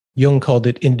Jung called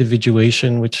it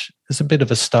individuation, which is a bit of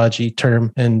a stodgy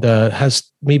term and has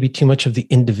maybe too much of the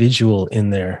individual in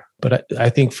there. But I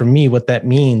think for me, what that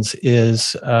means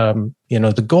is,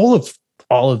 the goal of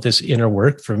all of this inner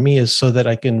work for me is so that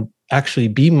I can actually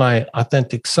be my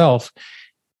authentic self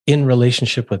in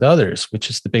relationship with others, which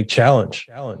is the big challenge.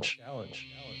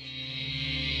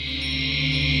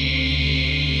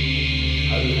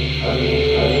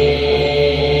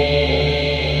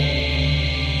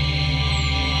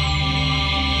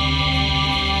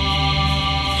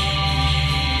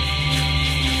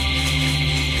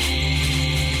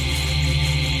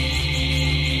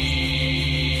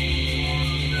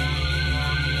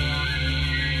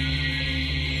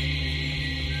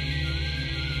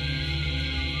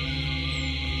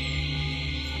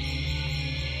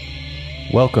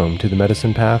 Welcome to The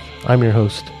Medicine Path. I'm your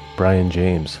host, Brian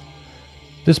James.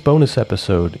 This bonus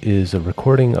episode is a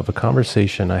recording of a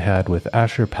conversation I had with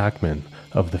Asher Packman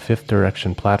of the Fifth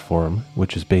Direction platform,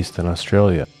 which is based in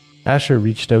Australia. Asher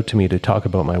reached out to me to talk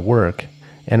about my work,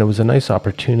 and it was a nice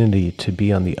opportunity to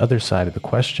be on the other side of the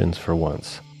questions for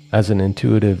once. As an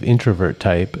intuitive introvert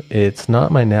type, it's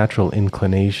not my natural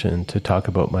inclination to talk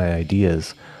about my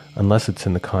ideas unless it's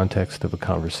in the context of a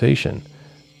conversation,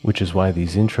 which is why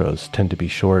these intros tend to be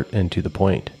short and to the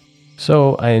point.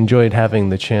 So I enjoyed having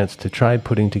the chance to try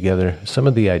putting together some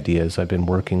of the ideas I've been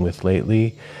working with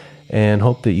lately and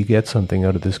hope that you get something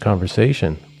out of this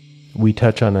conversation. We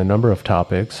touch on a number of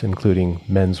topics, including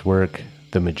men's work,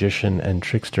 the magician and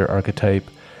trickster archetype,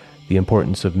 the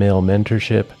importance of male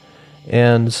mentorship,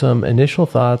 and some initial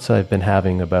thoughts I've been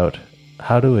having about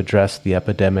how to address the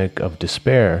epidemic of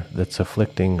despair that's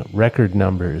afflicting record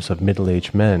numbers of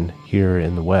middle-aged men here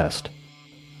in the West.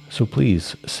 So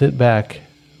please sit back,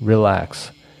 relax,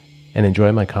 and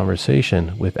enjoy my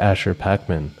conversation with Asher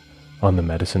Packman on the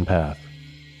Medicine Path.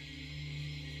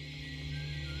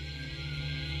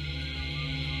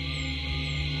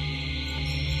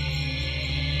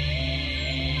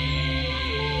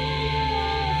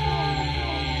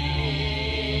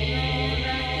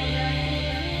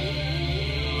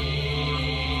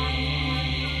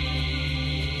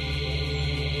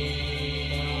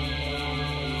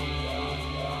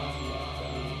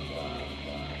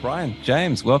 Brian,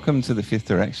 James, welcome to the Fifth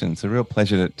Direction. It's a real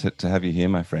pleasure to have you here,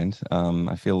 my friend.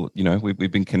 I feel,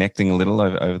 we've been connecting a little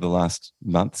over the last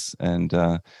months, and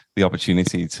the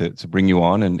opportunity to bring you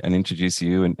on and introduce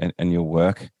you and your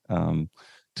work to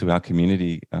our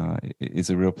community is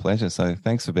a real pleasure. So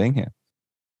thanks for being here.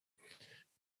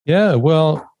 Yeah,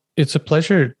 well, it's a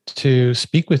pleasure to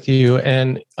speak with you.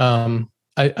 And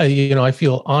I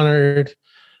feel honored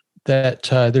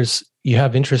that you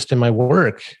have interest in my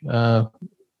work.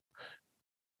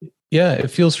 Yeah,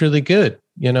 it feels really good.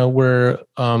 We're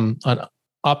on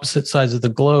opposite sides of the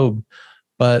globe,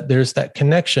 but there's that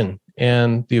connection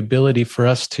and the ability for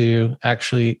us to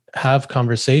actually have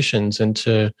conversations and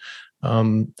to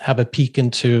have a peek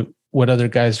into what other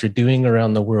guys are doing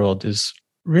around the world is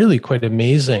really quite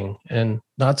amazing and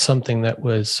not something that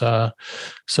was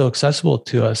so accessible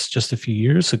to us just a few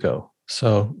years ago.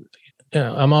 So,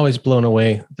 I'm always blown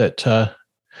away that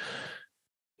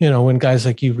when guys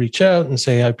like you reach out and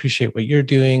say, I appreciate what you're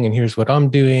doing and here's what I'm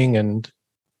doing, and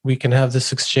we can have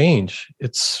this exchange.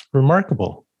 It's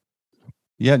remarkable.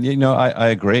 Yeah, I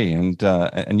agree.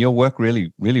 And your work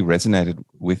really, really resonated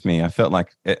with me. I felt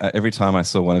like every time I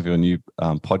saw one of your new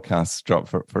podcasts drop,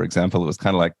 for example, it was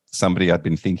kind of like somebody I'd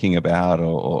been thinking about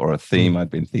or a theme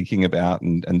I'd been thinking about.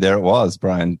 And there it was,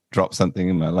 Brian dropped something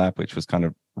in my lap, which was kind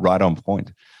of right on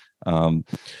point.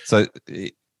 So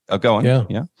I'll go on.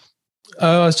 Yeah.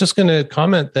 I was just going to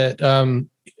comment that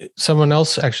someone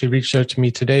else actually reached out to me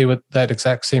today with that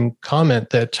exact same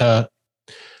comment that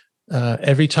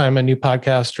every time a new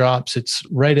podcast drops, it's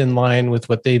right in line with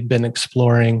what they've been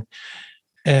exploring.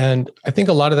 And I think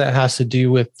a lot of that has to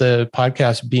do with the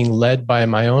podcast being led by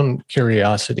my own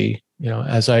curiosity,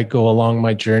 as I go along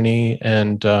my journey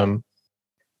and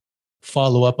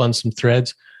follow up on some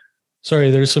threads.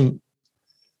 Sorry, there's some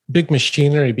big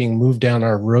machinery being moved down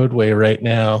our roadway right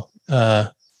now.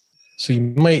 So you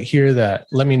might hear that.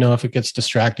 Let me know if it gets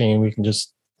distracting and we can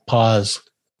just pause.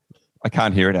 I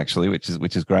can't hear it actually, which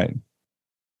is great.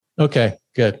 Okay,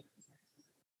 good.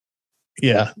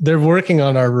 Yeah, they're working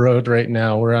on our road right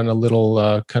now. We're on a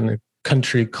little kind of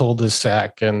country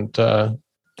cul-de-sac, and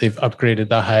they've upgraded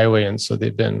the highway, and so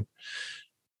they've been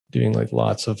doing like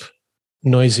lots of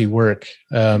noisy work.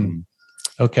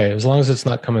 Okay, as long as it's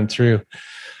not coming through.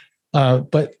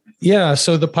 But yeah,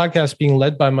 so the podcast being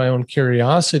led by my own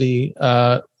curiosity,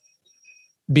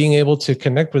 being able to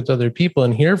connect with other people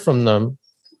and hear from them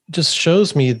just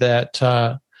shows me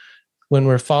that when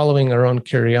we're following our own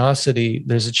curiosity,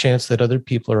 there's a chance that other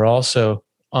people are also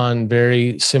on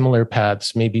very similar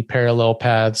paths, maybe parallel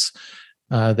paths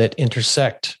that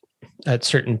intersect at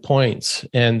certain points.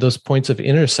 And those points of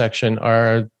intersection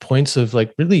are points of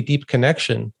like really deep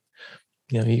connection.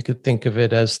 You could think of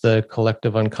it as the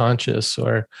collective unconscious,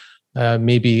 or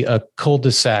maybe a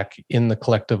cul-de-sac in the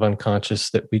collective unconscious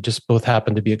that we just both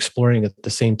happen to be exploring at the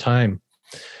same time.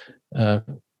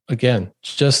 Again,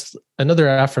 just another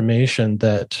affirmation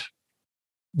that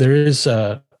there is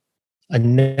a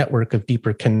network of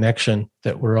deeper connection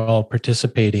that we're all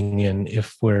participating in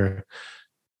if we're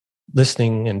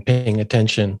listening and paying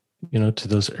attention, to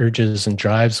those urges and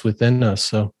drives within us.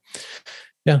 So,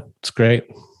 yeah, it's great.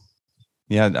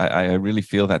 Yeah, I really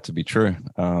feel that to be true.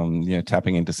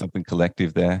 Tapping into something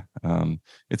collective there.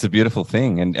 It's a beautiful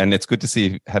thing. And it's good to see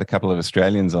you had a couple of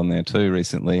Australians on there too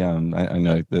recently. I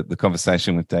know the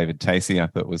conversation with David Tacey I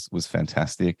thought was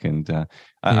fantastic. And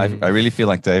I really feel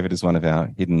like David is one of our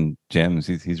hidden gems.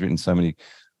 He's written so many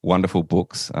wonderful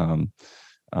books.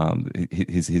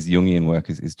 His Jungian work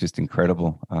is just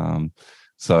incredible.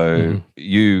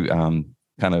 You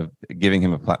kind of giving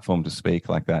him a platform to speak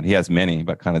like that. He has many,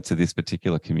 but kind of to this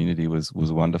particular community was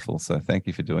wonderful. So thank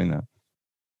you for doing that.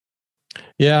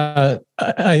 Yeah,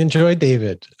 I enjoy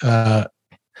David.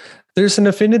 There's an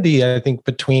affinity, I think,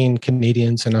 between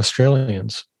Canadians and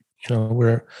Australians.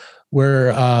 We're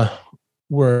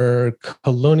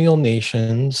colonial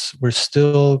nations. We're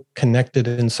still connected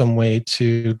in some way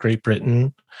to Great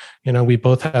Britain. We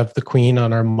both have the Queen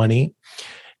on our money.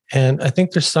 And I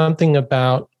think there's something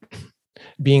about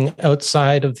being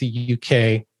outside of the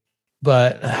UK,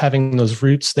 but having those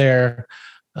roots there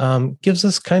gives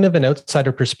us kind of an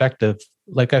outsider perspective.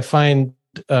 Like I find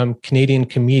Canadian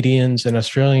comedians and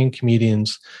Australian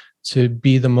comedians to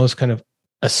be the most kind of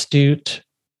astute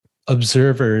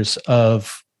observers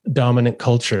of dominant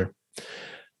culture.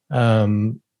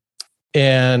 And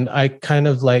I kind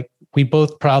of we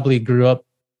both probably grew up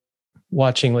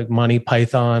watching like Monty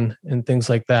Python and things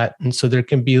like that. And so there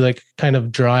can be like kind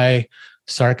of dry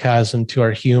sarcasm to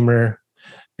our humor.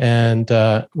 And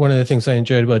one of the things I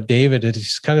enjoyed about David is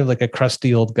he's kind of like a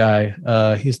crusty old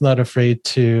guy. He's not afraid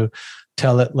to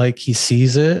tell it like he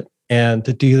sees it, and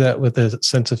to do that with a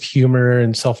sense of humor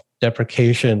and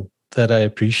self-deprecation that I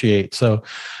appreciate. So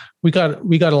we got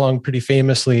along pretty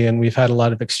famously, and we've had a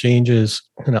lot of exchanges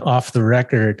kind of off the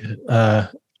record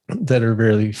that are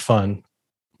really fun.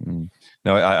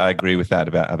 No, I agree with that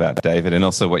about David, and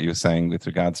also what you were saying with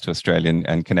regards to Australian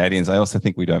and Canadians. I also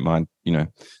think we don't mind,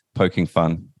 poking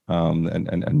fun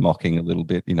and mocking a little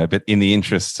bit, but in the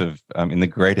interests of, in the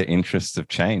greater interests of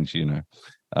change, and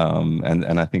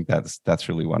I think that's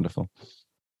really wonderful.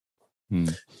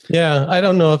 Yeah, I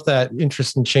don't know if that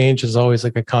interest in change is always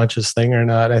like a conscious thing or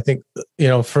not. I think,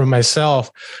 for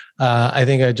myself, I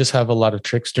think I just have a lot of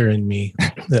trickster in me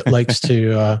that likes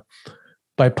to.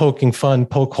 By poking fun,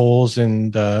 poke holes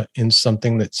in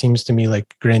something that seems to me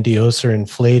like grandiose or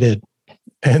inflated,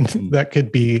 and that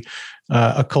could be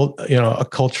a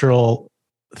cultural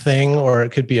thing, or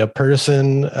it could be a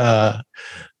person.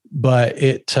 But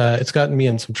it's gotten me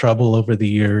in some trouble over the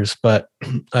years. But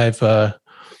I've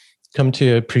come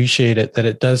to appreciate it, that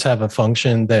it does have a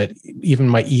function that even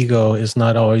my ego is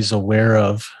not always aware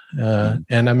of,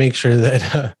 and I make sure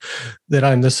that that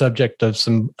I'm the subject of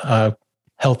some.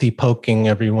 Healthy poking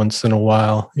every once in a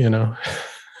while,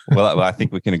 Well, I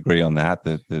think we can agree on that.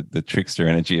 The trickster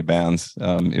energy abounds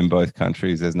in both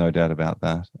countries. There's no doubt about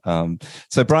that.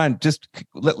 So, Brian, just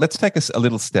let's take a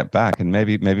little step back, and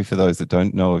maybe for those that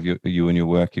don't know of you and your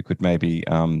work, you could maybe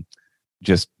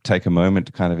just take a moment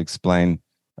to kind of explain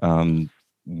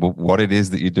what it is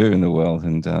that you do in the world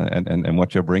and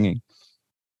what you're bringing.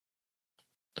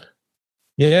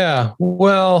 Yeah.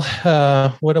 Well,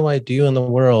 what do I do in the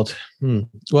world?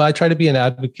 Well, I try to be an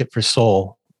advocate for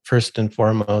soul, first and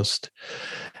foremost.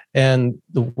 And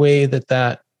the way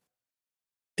that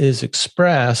is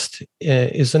expressed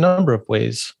is a number of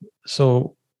ways.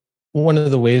 So one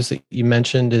of the ways that you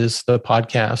mentioned is the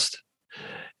podcast.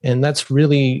 And that's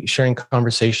really sharing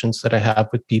conversations that I have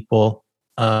with people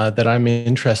that I'm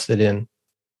interested in.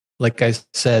 Like I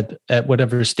said, at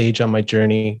whatever stage on my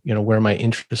journey, where my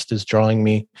interest is drawing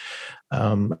me,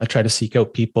 I try to seek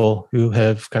out people who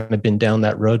have kind of been down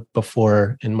that road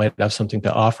before and might have something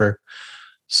to offer.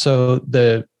 So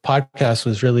the podcast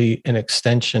was really an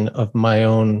extension of my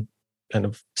own kind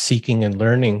of seeking and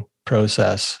learning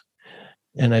process.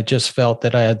 And I just felt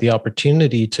that I had the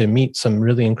opportunity to meet some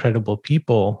really incredible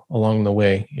people along the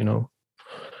way,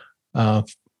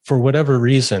 for whatever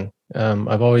reason.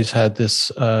 I've always had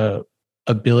this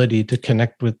ability to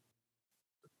connect with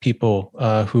people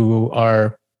who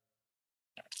are,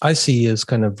 I see as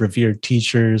kind of revered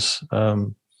teachers,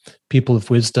 people of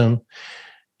wisdom.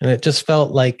 And it just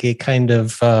felt like a kind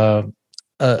of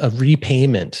a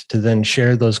repayment to then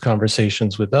share those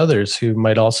conversations with others who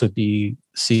might also be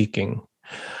seeking.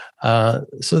 So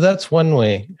that's one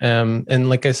way. And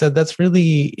like I said, that's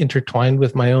really intertwined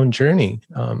with my own journey.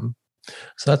 So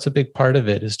that's a big part of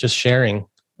it, is just sharing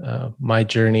my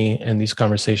journey and these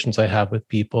conversations I have with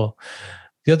people.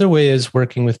 The other way is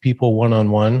working with people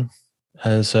one-on-one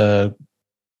as I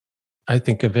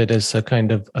think of it as a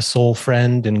kind of a soul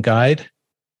friend and guide.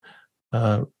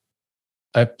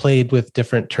 I've played with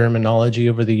different terminology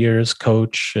over the years,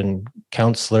 coach and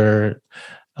counselor.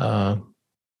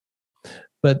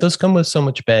 But those come with so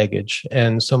much baggage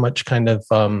and so much kind of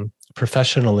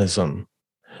professionalism.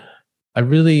 I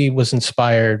really was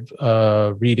inspired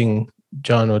reading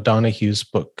John O'Donoghue's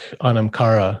book,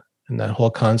 Anamkara, and that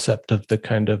whole concept of the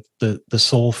kind of the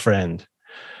soul friend.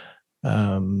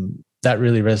 That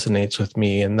really resonates with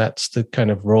me. And that's the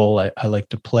kind of role I like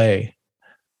to play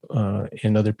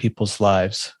in other people's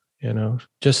lives.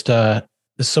 Just as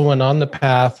someone on the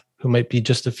path who might be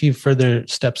just a few further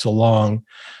steps along,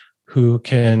 who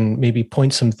can maybe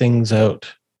point some things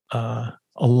out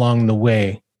along the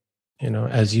way,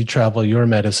 as you travel your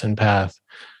medicine path.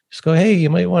 Just go, hey, you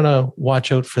might want to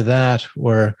watch out for that.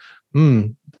 Or,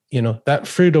 that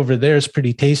fruit over there is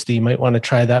pretty tasty. You might want to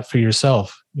try that for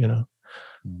yourself.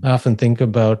 I often think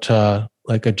about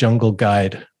like a jungle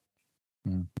guide.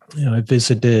 I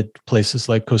visited places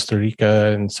like Costa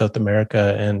Rica and South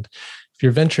America. And if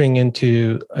you're venturing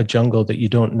into a jungle that you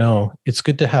don't know, it's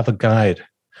good to have a guide.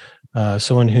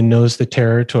 Someone who knows the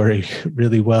territory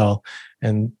really well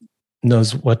and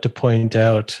knows what to point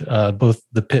out, both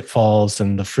the pitfalls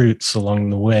and the fruits along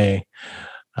the way.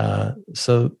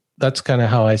 So that's kind of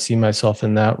how I see myself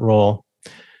in that role.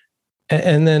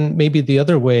 And then maybe the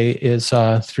other way is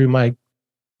through my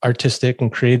artistic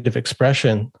and creative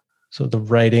expression. So the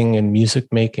writing and music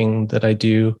making that I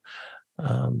do,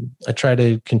 I try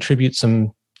to contribute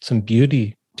some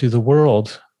beauty to the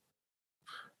world.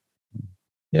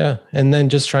 Yeah. And then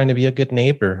just trying to be a good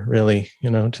neighbor, really,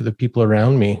 to the people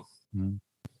around me.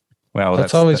 Well,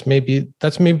 that's maybe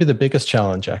the biggest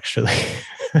challenge, actually.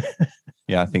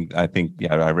 Yeah, I think I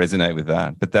resonate with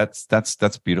that. But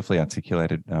that's beautifully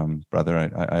articulated, brother.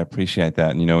 I appreciate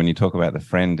that. And when you talk about the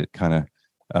friend, it kind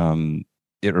of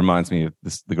it reminds me of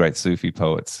the great Sufi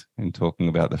poets in talking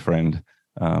about the friend.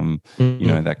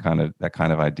 That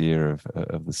kind of idea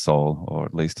of the soul, or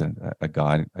at least a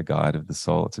guide of the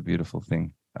soul. It's a beautiful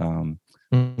thing.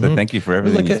 So thank you for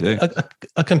everything you do.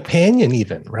 A companion,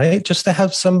 even, right? Just to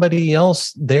have somebody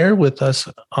else there with us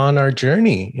on our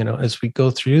journey, as we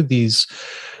go through these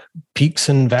peaks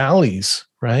and valleys,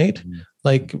 right? Mm-hmm.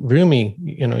 Like Rumi,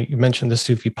 you mentioned the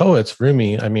Sufi poets.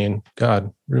 Rumi, I mean,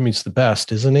 God, Rumi's the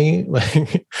best, isn't he?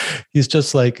 Like, he's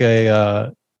just like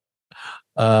a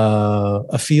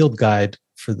field guide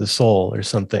for the soul or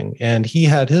something. And he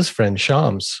had his friend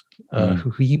Shams,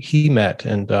 who he met,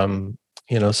 and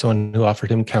someone who offered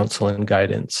him counsel and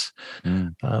guidance.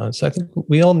 So I think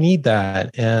we all need that,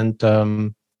 and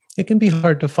it can be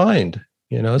hard to find.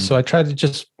 So I try to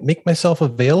just make myself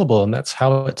available, and that's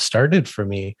how it started for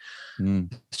me.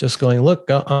 It's just going, look,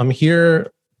 I'm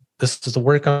here. This is the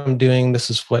work I'm doing.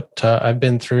 This is what I've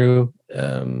been through.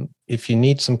 If you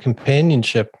need some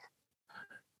companionship,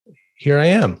 here I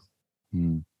am.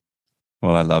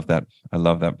 Well, I love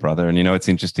that, brother. And it's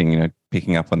interesting,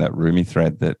 picking up on that Rumi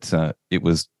thread, that it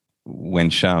was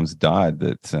when Shams died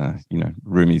that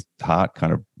Rumi's heart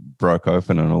kind of broke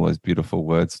open and all those beautiful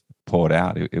words poured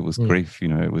out. It was grief.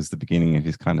 It was the beginning of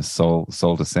his kind of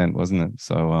soul descent, wasn't it?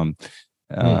 So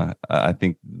I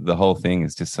think the whole thing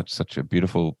is just such a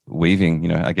beautiful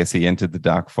weaving. I guess he entered the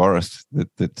dark forest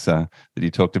that he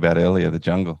talked about earlier, the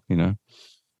jungle.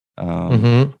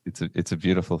 It's a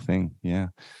beautiful thing. Yeah.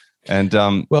 And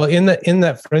well, in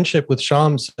that friendship with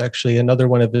Shams, actually, another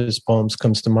one of his poems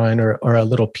comes to mind, or a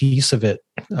little piece of it.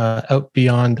 Out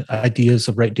beyond ideas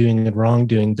of right doing and wrong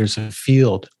doing, there's a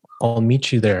field. I'll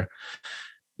meet you there.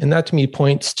 And that to me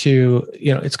points to,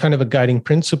 it's kind of a guiding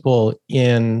principle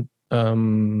in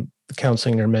the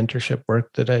counseling or mentorship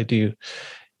work that I do.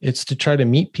 It's to try to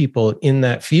meet people in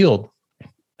that field,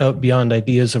 out beyond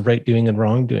ideas of right doing and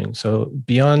wrong doing. So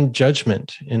beyond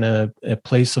judgment, in a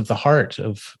place of the heart,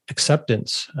 of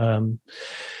acceptance, to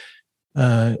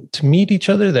meet each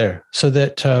other there, so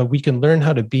that we can learn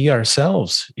how to be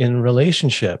ourselves in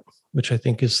relationship, which I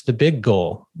think is the big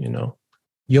goal.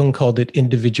 Jung called it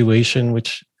individuation,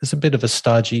 which is a bit of a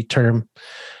stodgy term,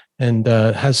 and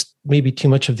has maybe too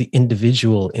much of the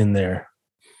individual in there.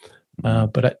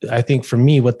 But I think for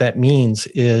me, what that means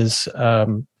is,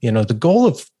 the goal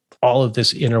of all of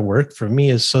this inner work for me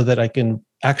is so that I can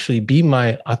actually be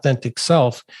my authentic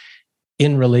self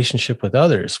in relationship with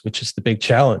others, which is the big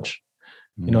challenge.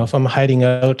 If I'm hiding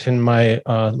out in my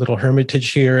little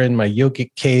hermitage here in my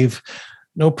yogic cave,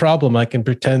 no problem. I can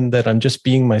pretend that I'm just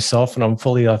being myself and I'm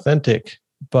fully authentic.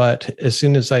 But as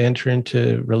soon as I enter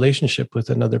into relationship with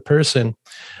another person,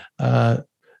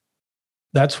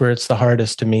 that's where it's the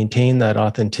hardest to maintain that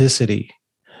authenticity.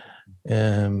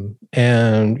 And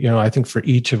I think for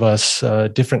each of us,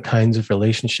 different kinds of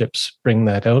relationships bring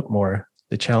that out more,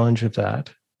 the challenge of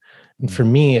that. And for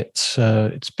me, it's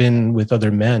been with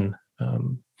other men.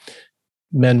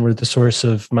 Men were the source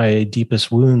of my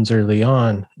deepest wounds early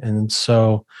on. And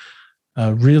so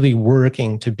really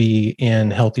working to be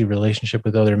in healthy relationship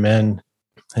with other men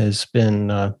has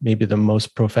been maybe the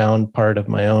most profound part of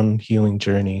my own healing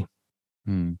journey.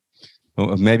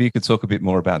 Well, maybe you could talk a bit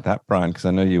more about that, Brian, because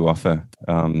I know you offer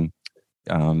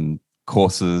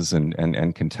courses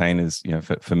and containers,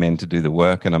 for men to do the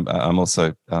work. And I'm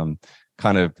also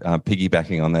kind of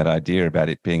piggybacking on that idea about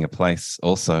it being a place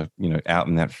also, out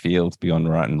in that field beyond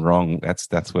right and wrong.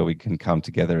 That's where we can come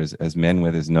together as men,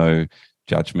 where there's no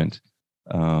judgment,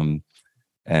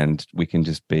 and we can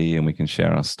just be, and we can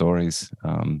share our stories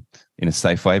in a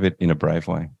safe way, but in a brave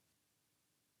way.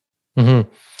 Mm-hmm.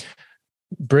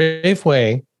 Brave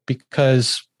way,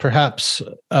 because perhaps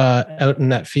out in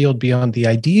that field beyond the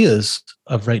ideas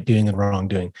of right doing and wrong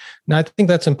doing. Now, I think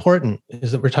that's important,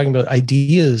 is that we're talking about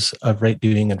ideas of right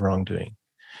doing and wrongdoing.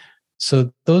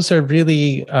 So those are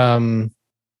really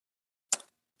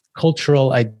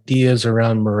cultural ideas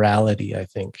around morality, I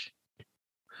think.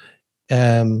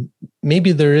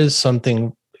 Maybe there is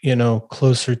something,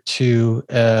 closer to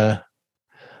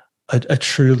a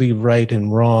truly right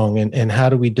and wrong, and how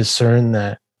do we discern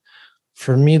that?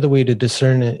 For me, the way to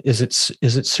discern it is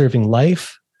it serving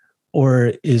life,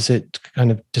 or is it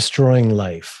kind of destroying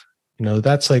life?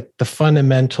 That's like the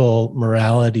fundamental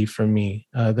morality for me,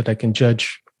 that I can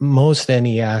judge most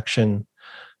any action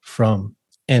from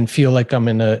and feel like I'm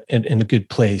in a good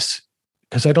place,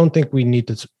 because I don't think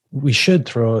we should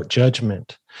throw out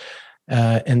judgment.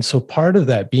 And so part of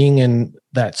that, being in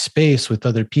that space with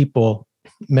other people,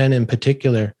 men in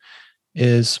particular,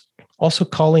 is also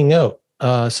calling out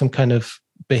some kind of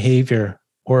behavior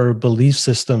or belief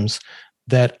systems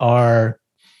that are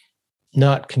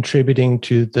not contributing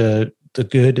to the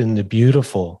good and the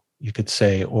beautiful, you could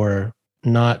say, or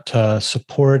not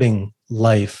supporting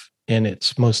life in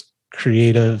its most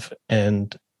creative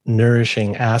and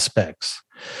nourishing aspects.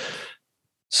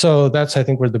 So that's, I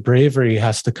think, where the bravery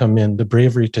has to come in, the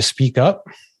bravery to speak up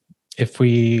if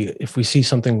we see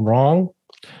something wrong,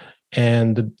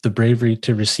 and the bravery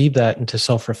to receive that and to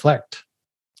self-reflect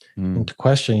and to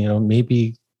question,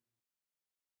 maybe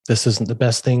this isn't the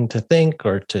best thing to think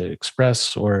or to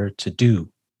express or to do,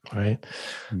 right?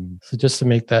 So just to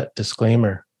make that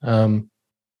disclaimer.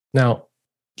 Now,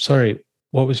 sorry,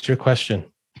 what was your question?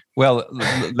 Well,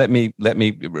 let me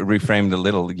reframe it a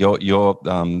little. Your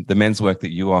the men's work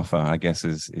that you offer, I guess,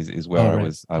 is where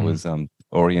I was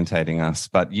orientating us.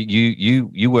 But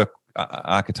you work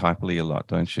archetypally a lot,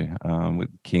 don't you? With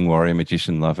king, warrior,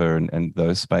 magician, lover, and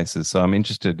those spaces. So I'm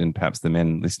interested in, perhaps the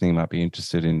men listening might be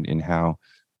interested in how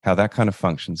that kind of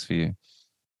functions for you.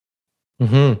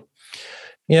 Mm-hmm.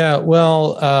 Yeah.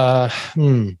 Well,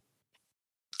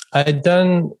 I'd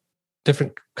done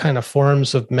different kind of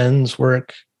forms of men's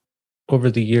work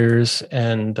over the years,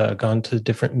 and gone to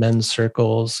different men's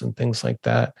circles and things like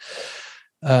that.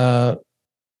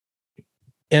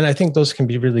 And I think those can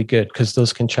be really good, because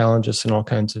those can challenge us in all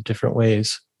kinds of different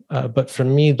ways. But for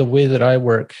me, the way that I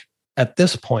work at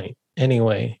this point,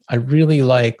 anyway, I really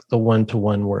like the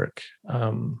one-to-one work.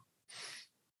 I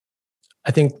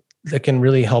think that can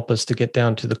really help us to get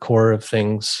down to the core of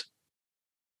things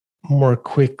more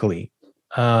quickly.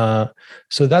 So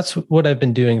that's what I've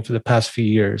been doing for the past few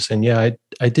years. And yeah,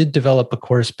 I did develop a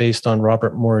course based on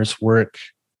Robert Moore's work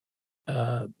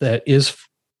that is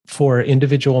for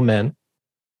individual men.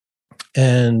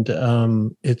 And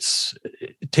it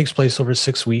takes place over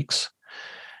 6 weeks.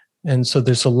 And so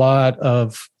there's a lot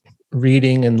of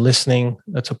reading and listening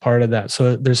that's a part of that.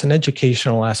 So there's an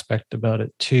educational aspect about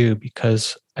it too,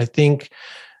 because I think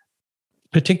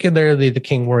particularly the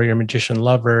king, warrior, magician,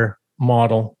 lover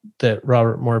model that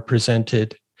Robert Moore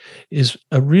presented is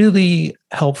a really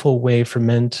helpful way for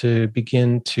men to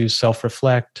begin to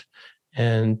self-reflect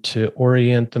and to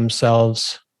orient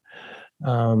themselves.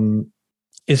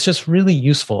 It's just really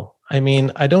useful. I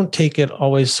mean, I don't take it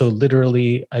always so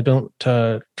literally. I don't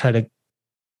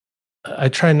I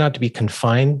try not to be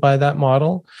confined by that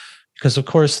model, because of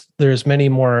course there's many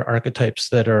more archetypes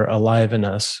that are alive in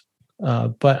us.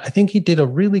 But I think he did a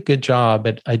really good job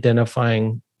at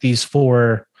identifying these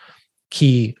 4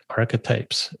 key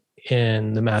archetypes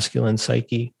in the masculine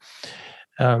psyche.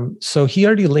 So he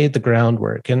already laid the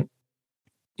groundwork. And,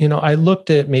 I looked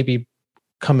at maybe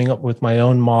coming up with my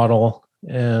own model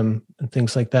and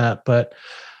things like that. But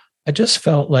I just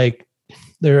felt like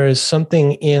there is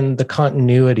something in the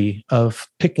continuity of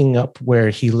picking up where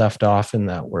he left off in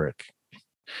that work.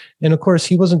 And of course,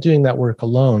 he wasn't doing that work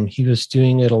alone. He was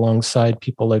doing it alongside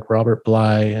people like Robert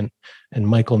Bly and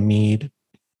Michael Mead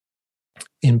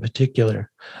in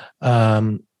particular.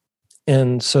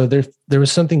 And so there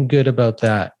was something good about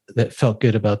that felt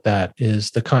good about that,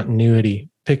 is the continuity,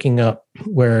 picking up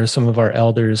where some of our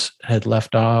elders had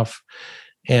left off.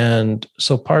 And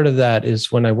so part of that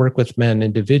is when I work with men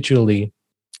individually,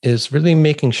 is really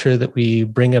making sure that we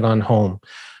bring it on home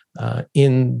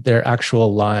in their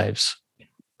actual lives,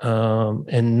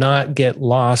 and not get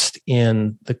lost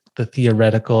in the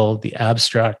theoretical, the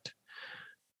abstract,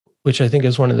 which I think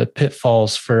is one of the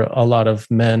pitfalls for a lot of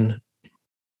men,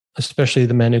 especially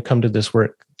the men who come to this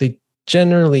work. They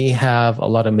generally have a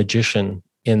lot of magician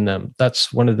in them.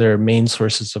 That's one of their main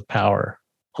sources of power,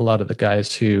 a lot of the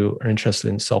guys who are interested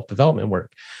in self-development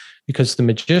work, because the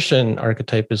magician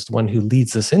archetype is the one who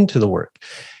leads us into the work.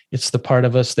 It's the part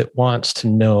of us that wants to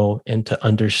know and to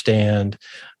understand,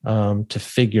 to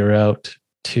figure out,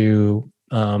 to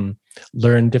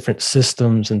learn different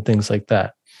systems and things like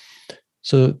that.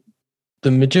 So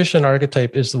the magician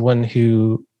archetype is the one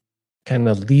who kind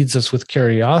of leads us with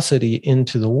curiosity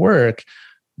into the work,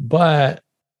 but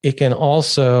it can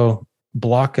also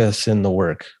block us in the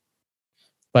work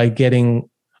by getting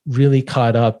really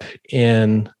caught up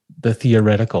in the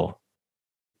theoretical.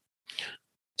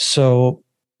 So,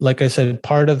 like I said,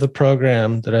 part of the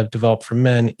program that I've developed for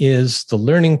men is the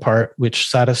learning part, which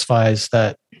satisfies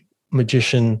that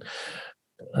magician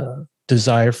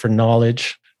desire for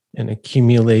knowledge and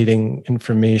accumulating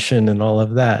information and all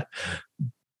of that.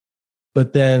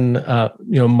 But then,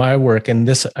 my work, and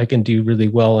this I can do really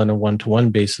well on a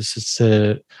one-to-one basis, is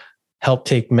to help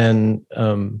take men,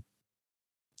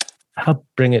 help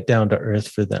bring it down to earth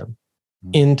for them,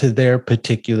 into their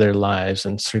particular lives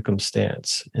and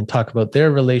circumstance, and talk about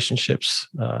their relationships,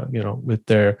 with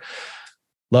their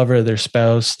lover, their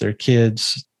spouse, their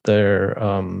kids, their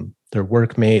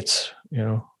workmates,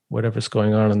 whatever's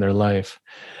going on in their life.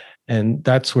 And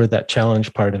that's where that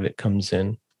challenge part of it comes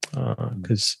in,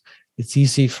 because it's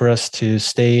easy for us to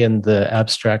stay in the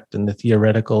abstract and the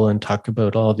theoretical and talk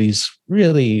about all these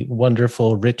really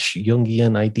wonderful, rich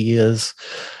Jungian ideas.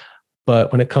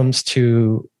 But when it comes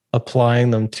to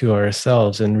applying them to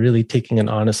ourselves and really taking an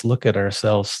honest look at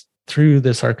ourselves through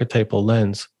this archetypal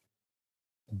lens,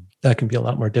 that can be a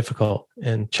lot more difficult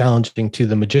and challenging to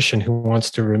the magician who wants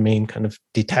to remain kind of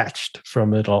detached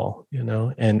from it all,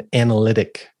 and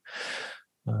analytic.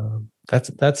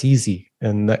 That's easy,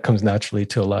 and that comes naturally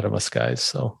to a lot of us guys.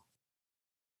 So,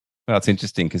 well, it's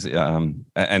interesting because,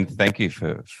 and thank you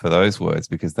for those words,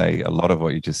 because a lot of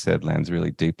what you just said lands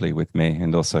really deeply with me,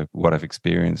 and also what I've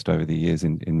experienced over the years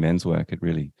in men's work.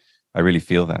 I really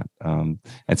feel that.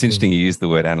 It's interesting you use the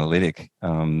word analytic.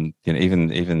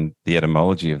 Even the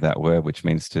etymology of that word, which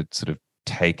means to sort of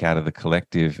take out of the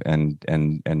collective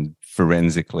and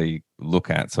forensically look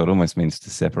at. So it almost means to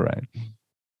separate.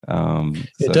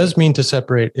 It does mean to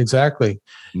separate, exactly.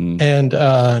 And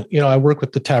I work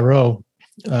with the tarot.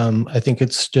 I think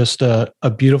it's just a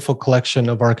beautiful collection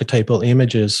of archetypal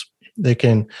images that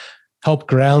can help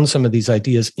ground some of these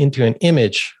ideas into an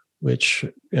image, which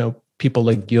people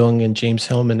like Jung and James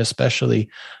Hillman especially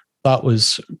thought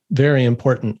was very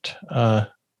important,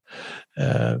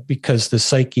 because the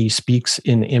psyche speaks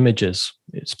in images.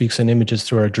 It speaks in images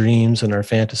through our dreams and our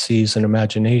fantasies and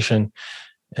imagination.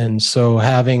 And so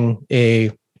having a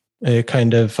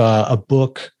kind of a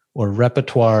book or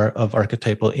repertoire of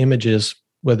archetypal images,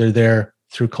 whether they're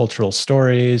through cultural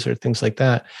stories or things like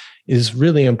that, is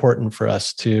really important for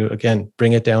us to, again,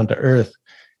 bring it down to earth.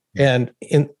 And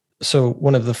so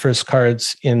one of the first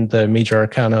cards in the major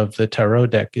arcana of the tarot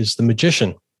deck is the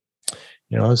magician.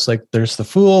 It's like there's the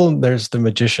fool, there's the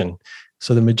magician.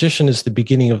 So the magician is the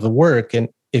beginning of the work. And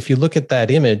if you look at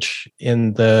that image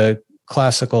in the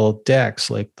classical decks,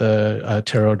 like the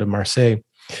Tarot de Marseille,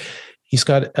 he's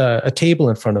got a table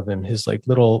in front of him, his like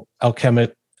little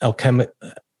alchemist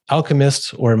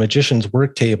or magician's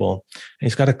work table. And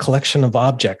he's got a collection of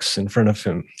objects in front of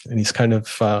him. And he's kind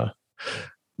of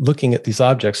looking at these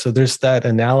objects. So there's that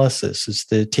analysis, is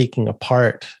the taking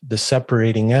apart, the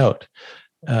separating out.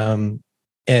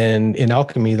 And in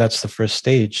alchemy, that's the first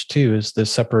stage too, is the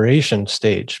separation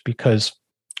stage, because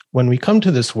when we come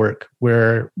to this work,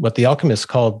 where what the alchemists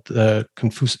called the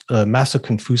massa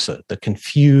confusa, the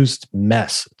confused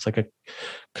mess, it's like a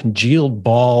congealed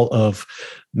ball of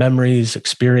memories,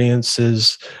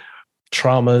 experiences,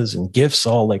 traumas, and gifts,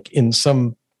 all like in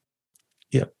some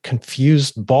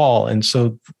confused ball. And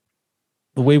so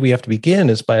the way we have to begin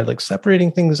is by like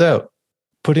separating things out,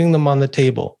 putting them on the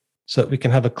table so that we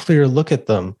can have a clear look at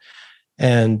them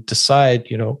and decide,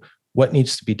 what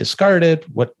needs to be discarded,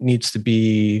 what needs to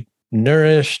be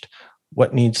nourished,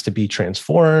 what needs to be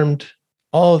transformed,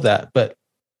 all of that. But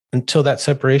until that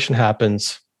separation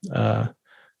happens,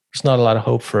 there's not a lot of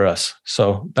hope for us.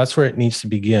 So that's where it needs to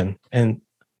begin. And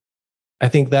I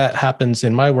think that happens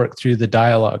in my work through the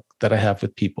dialogue that I have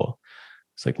with people.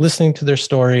 It's like listening to their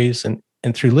stories, and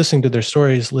through listening to their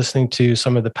stories, listening to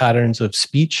some of the patterns of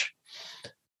speech.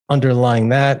 Underlying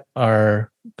that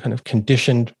are kind of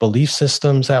conditioned belief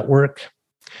systems at work.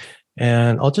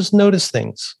 And I'll just notice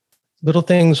things. Little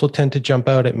things will tend to jump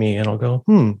out at me, and I'll go,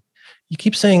 you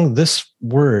keep saying this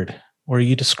word, or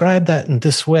you describe that in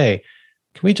this way.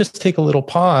 Can we just take a little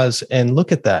pause and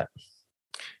look at that?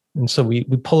 And so we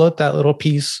pull out that little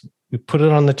piece, we put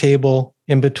it on the table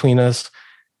in between us,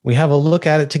 we have a look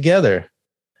at it together.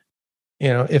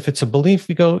 If it's a belief,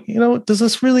 we go, does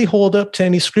this really hold up to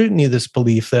any scrutiny, this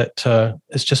belief that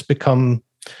has just become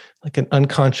like an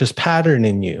unconscious pattern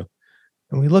in you?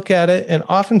 And we look at it, and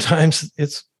oftentimes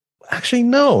it's actually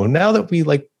no. Now that we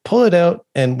like pull it out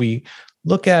and we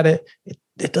look at it,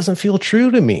 it doesn't feel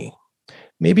true to me.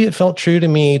 Maybe it felt true to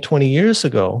me 20 years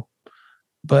ago,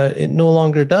 but it no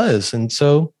longer does. And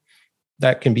so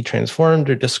that can be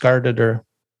transformed or discarded or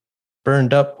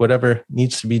burned up, whatever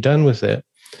needs to be done with it.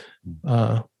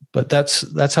 But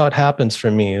that's how it happens for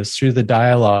me, is through the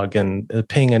dialogue and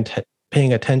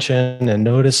paying attention and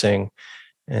noticing,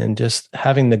 and just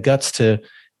having the guts to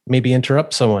maybe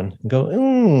interrupt someone and go,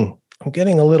 I'm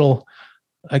getting a little,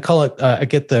 I call it, I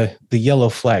get the yellow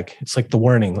flag. It's like the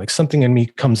warning, like something in me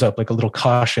comes up, like a little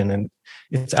caution, and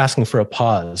it's asking for a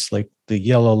pause, like the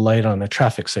yellow light on a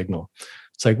traffic signal.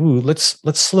 It's like,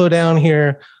 let's slow down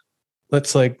here.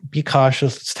 Let's like be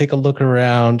cautious. Let's take a look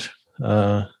around.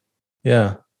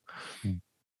 Yeah.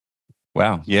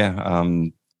 Wow. Yeah.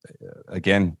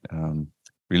 Again,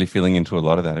 really feeling into a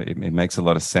lot of that. It makes a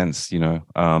lot of sense,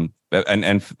 and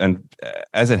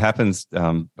as it happens,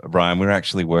 Brian, we're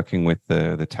actually working with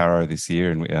the tarot this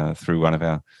year, and through one of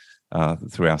our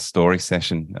through our story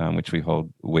session, which we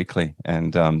hold weekly.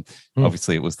 And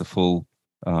obviously it was the full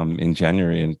in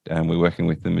January, and we're working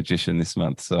with the magician this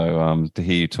month. So to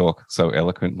hear you talk so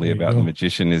eloquently about the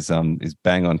magician is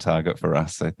bang on target for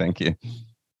us. So thank you.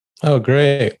 Oh,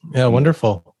 great. Yeah,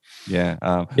 wonderful. Yeah.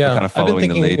 Yeah, we're kind of following I've been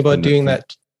thinking the lead about doing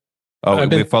that. Oh,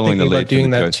 we're following the lead doing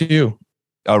that too.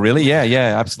 Oh, really? Yeah,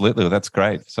 absolutely. Well, that's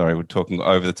great. Sorry, we're talking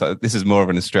over the top. This is more of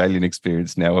an Australian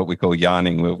experience now, what we call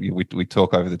yarning. We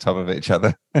talk over the top of each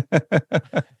other.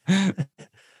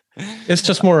 It's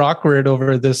just more awkward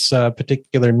over this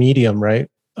particular medium, right?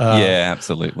 Yeah,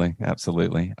 absolutely.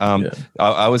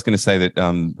 I was going to say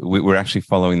that we're actually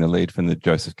following the lead from the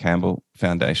Joseph Campbell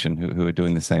Foundation, who are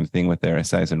doing the same thing with their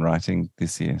essays and writing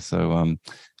this year. So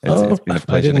it's been a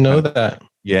pleasure. I didn't know that.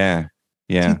 Yeah.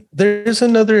 See, there's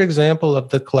another example of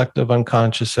the collective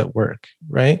unconscious at work,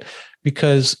 right?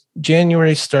 Because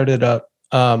January started up.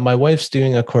 My wife's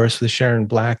doing a course with Sharon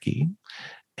Blackie,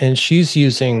 and she's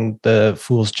using the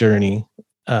Fool's Journey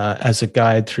as a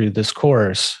guide through this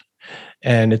course.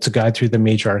 And it's a guide through the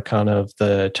major arcana of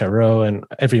the tarot. And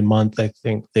every month, I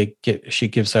think she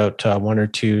gives out one or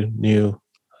two new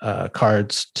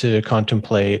cards to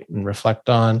contemplate and reflect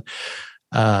on.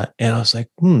 And I was like,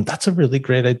 that's a really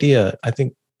great idea. I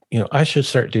think, I should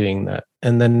start doing that.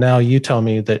 And then now you tell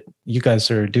me that you guys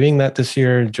are doing that this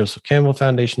year. Joseph Campbell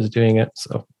Foundation is doing it.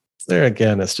 So there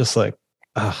again, it's just like,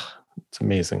 it's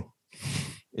amazing.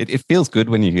 It feels good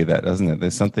when you hear that, doesn't it?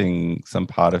 There's some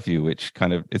part of you which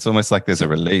kind of, it's almost like there's a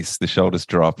release, the shoulders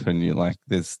drop, and you're like,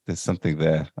 there's something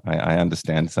there. I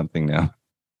understand something now.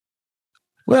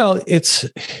 Well,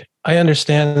 I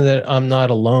understand that I'm not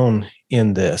alone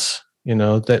in this,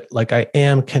 that like I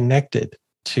am connected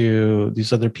to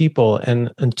these other people.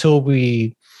 And until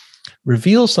we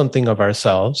reveal something of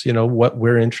ourselves, what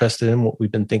we're interested in, what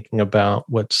we've been thinking about,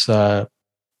 what's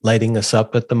lighting us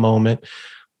up at the moment,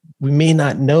 we may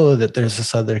not know that there's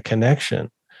this other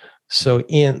connection. So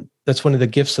that's one of the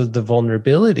gifts of the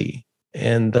vulnerability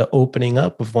and the opening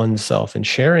up of oneself and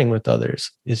sharing with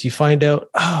others, is you find out,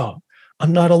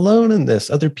 I'm not alone in this.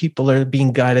 Other people are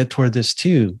being guided toward this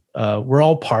too. We're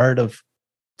all part of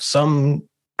some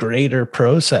greater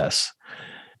process.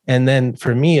 And then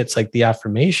for me, it's like the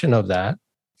affirmation of that.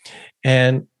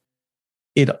 And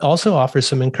it also offers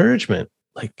some encouragement,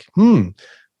 like,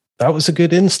 that was a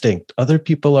good instinct. Other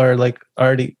people are like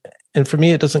already, and for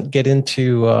me, it doesn't get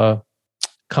into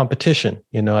competition.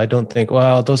 I don't think,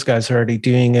 well, those guys are already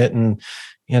doing it. And,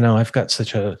 I've got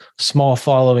such a small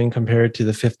following compared to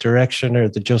the Fifth Direction or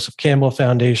the Joseph Campbell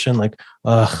Foundation. Like,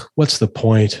 what's the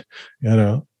point?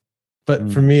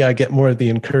 But for me, I get more of the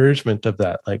encouragement of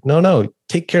that. Like, no,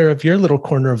 take care of your little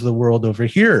corner of the world over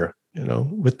here,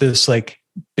 with this like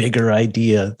bigger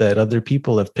idea that other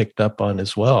people have picked up on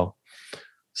as well.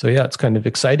 So yeah, it's kind of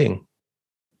exciting.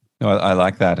 No, I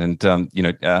like that. And,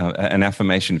 an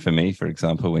affirmation for me, for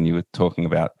example, when you were talking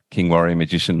about King, Warrior,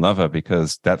 Magician, Lover,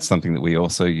 because that's something that we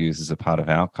also use as a part of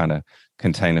our kind of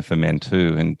container for men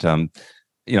too. And,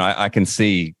 I can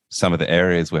see some of the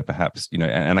areas where perhaps,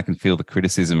 and I can feel the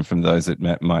criticism from those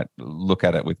that might look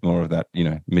at it with more of that,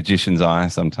 magician's eye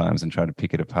sometimes and try to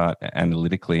pick it apart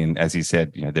analytically. And as you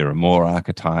said, there are more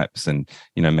archetypes and,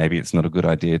 maybe it's not a good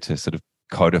idea to sort of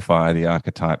codify the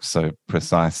archetypes so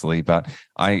precisely, but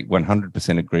I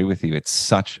 100% agree with you. It's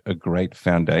such a great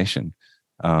foundation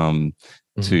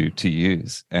to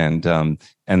use, and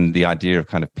the idea of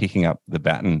kind of picking up the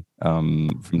baton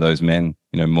from those men,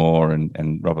 Moore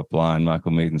and Robert Bly and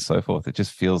Michael Mead and so forth. It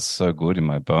just feels so good in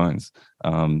my bones.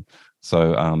 And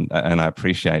I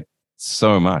appreciate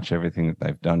so much everything that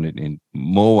they've done in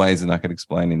more ways than I could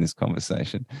explain in this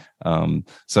conversation.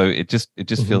 So it just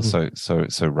feels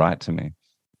so right to me.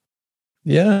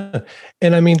 Yeah.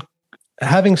 And I mean,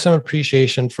 having some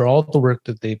appreciation for all the work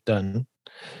that they've done,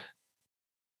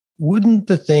 wouldn't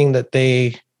the thing that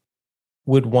they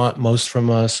would want most from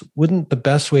us, wouldn't the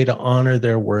best way to honor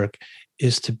their work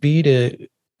is to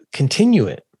continue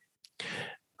it,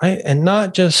 right? And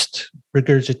not just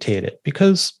regurgitate it,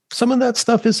 because some of that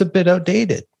stuff is a bit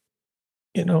outdated.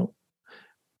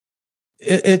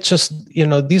 It's just,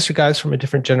 these are guys from a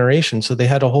different generation. So they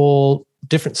had a whole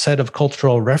different set of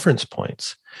cultural reference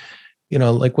points.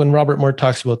 Like when Robert Moore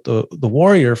talks about the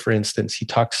warrior, for instance, he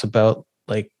talks about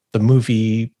like the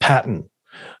movie Patton,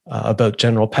 about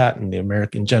General Patton, the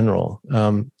American general.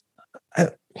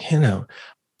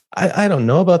 I don't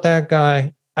know about that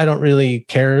guy. I don't really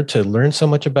care to learn so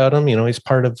much about him. He's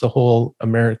part of the whole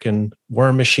American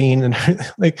war machine, and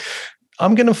like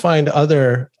I'm going to find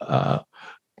other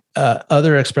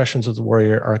expressions of the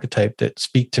warrior archetype that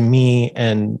speak to me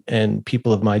and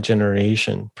people of my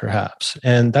generation, perhaps.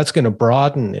 And that's going to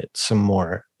broaden it some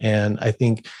more. And I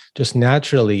think just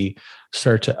naturally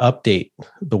start to update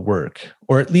the work,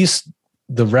 or at least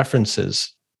the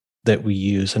references that we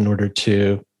use in order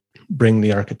to bring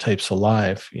the archetypes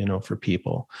alive, for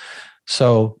people.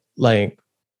 So like,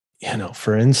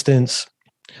 for instance,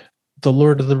 the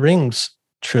Lord of the Rings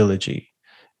trilogy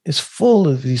is full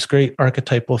of these great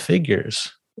archetypal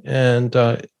figures. And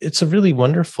it's a really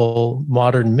wonderful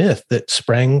modern myth that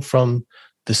sprang from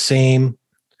the same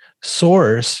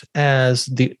source as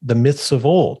the myths of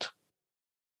old.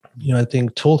 I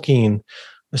think Tolkien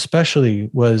especially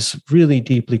was really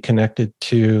deeply connected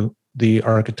to the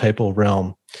archetypal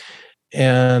realm.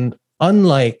 And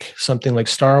unlike something like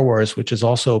Star Wars, which is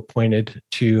also pointed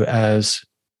to as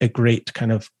a great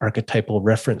kind of archetypal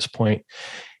reference point,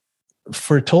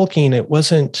 for Tolkien, it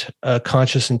wasn't a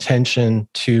conscious intention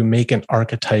to make an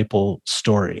archetypal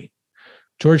story.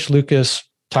 George Lucas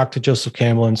talked to Joseph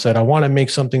Campbell and said, I want to make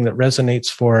something that resonates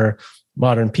for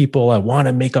modern people. I want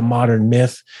to make a modern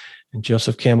myth. And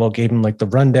Joseph Campbell gave him like the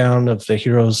rundown of the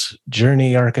hero's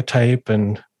journey archetype,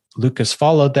 and Lucas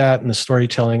followed that and the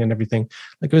storytelling and everything.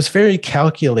 Like it was very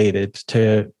calculated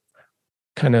to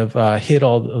kind of hit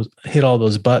all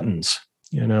those buttons,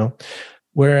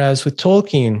 Whereas with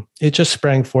Tolkien, it just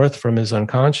sprang forth from his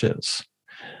unconscious.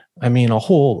 I mean, a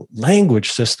whole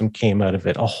language system came out of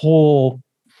it, a whole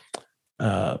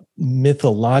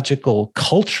mythological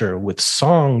culture with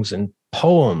songs and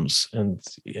poems and,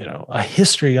 a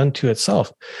history unto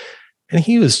itself. And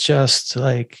he was just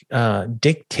like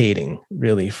dictating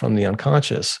really from the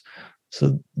unconscious.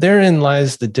 So therein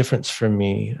lies the difference for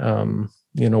me.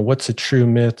 What's a true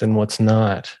myth and what's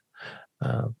not.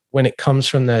 When it comes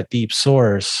from that deep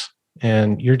source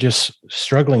and you're just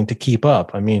struggling to keep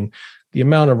up. I mean, the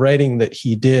amount of writing that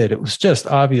he did, it was just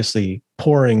obviously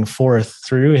pouring forth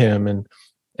through him, and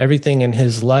everything in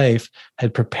his life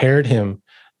had prepared him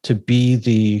to be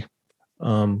the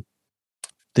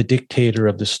dictator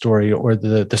of the story, or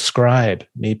the scribe,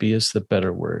 maybe is the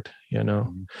better word,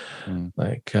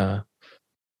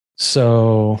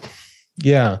 so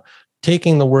yeah,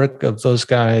 taking the work of those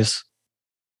guys,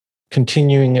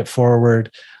 continuing it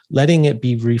forward, letting it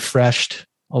be refreshed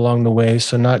along the way.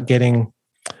 So not getting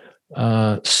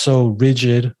so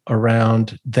rigid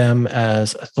around them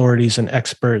as authorities and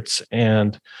experts,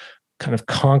 and kind of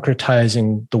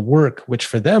concretizing the work, which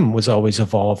for them was always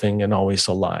evolving and always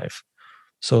alive.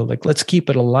 So like, let's keep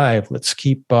it alive. Let's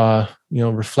keep,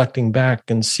 reflecting back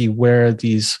and see where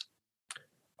these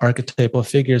archetypal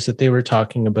figures that they were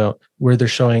talking about, where they're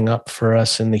showing up for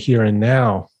us in the here and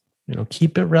now.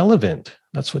 Keep it relevant.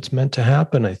 That's what's meant to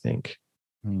happen, I think.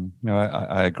 No,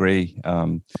 I agree.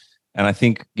 And I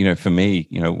think, for me,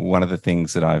 one of the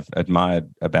things that I've admired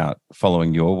about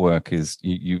following your work is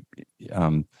you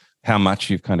how much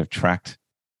you've kind of tracked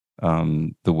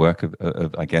the work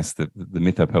of I guess the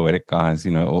mythopoetic guys,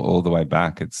 all the way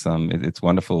back. It's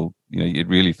wonderful. It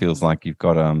really feels like you've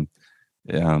got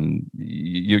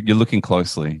you're looking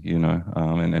closely,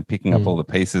 and picking up all the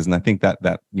pieces. And I think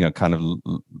that kind of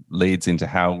leads into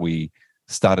how we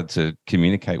started to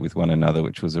communicate with one another,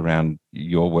 which was around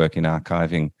your work in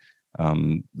archiving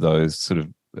those sort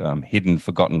of hidden,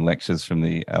 forgotten lectures from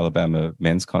the Alabama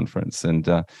Men's Conference. And,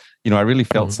 I really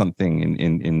felt something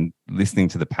in listening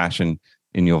to the passion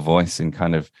in your voice in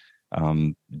kind of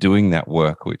doing that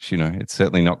work, which, it's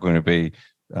certainly not going to be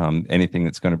anything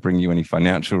that's going to bring you any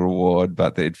financial reward,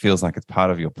 but it feels like it's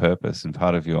part of your purpose and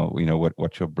part of your,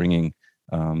 what you're bringing,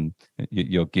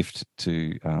 your gift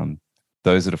to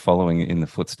those that are following in the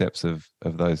footsteps of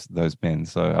those men.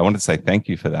 So I wanted to say thank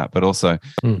you for that, but also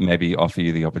maybe offer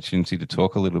you the opportunity to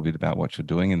talk a little bit about what you're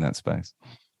doing in that space.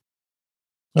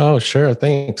 Oh, sure.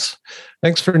 Thanks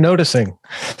for noticing.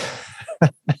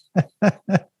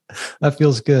 That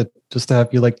feels good, just to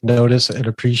have you notice and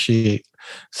appreciate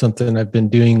something I've been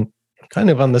doing kind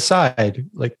of on the side,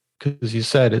 because you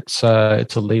said it's a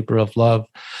labor of love.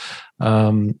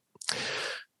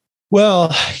 Well,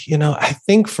 I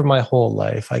think for my whole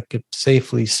life, I could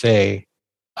safely say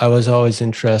I was always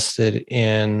interested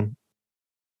in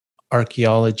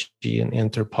archaeology and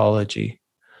anthropology,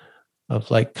 of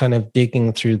kind of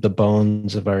digging through the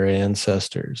bones of our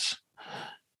ancestors.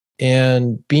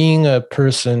 And being a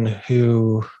person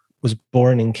who was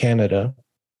born in Canada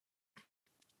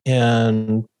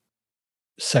and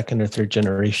second or third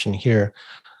generation here,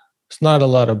 there's not a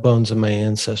lot of bones of my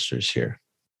ancestors here.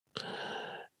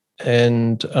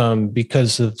 And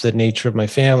because of the nature of my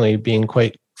family being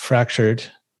quite fractured,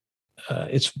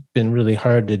 it's been really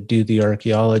hard to do the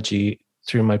archaeology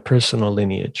through my personal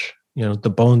lineage, the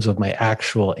bones of my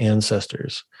actual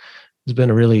ancestors. It's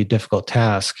been a really difficult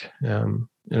task.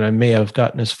 And I may have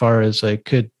gotten as far as I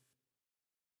could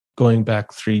going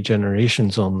back 3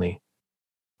 generations only,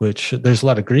 which there's a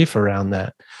lot of grief around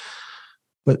that.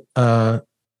 But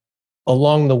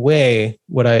along the way,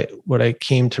 what I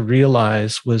came to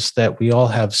realize was that we all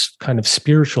have kind of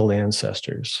spiritual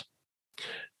ancestors,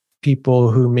 people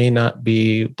who may not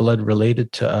be blood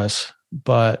related to us,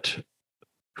 but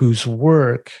whose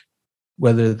work,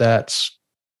 whether that's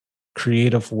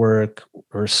creative work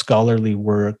or scholarly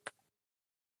work,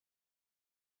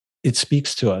 it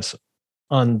speaks to us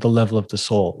on the level of the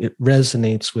soul. It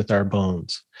resonates with our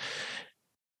bones.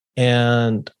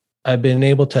 And I've been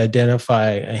able to identify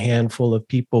a handful of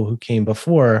people who came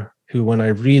before who, when I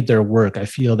read their work, I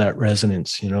feel that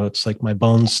resonance. It's like my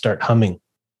bones start humming.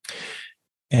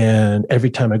 And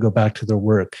every time I go back to their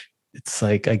work, it's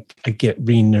like I get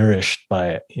re-nourished by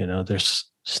it. There's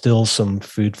still some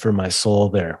food for my soul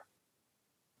there.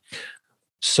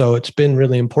 So it's been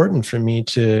really important for me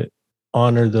to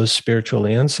honor those spiritual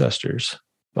ancestors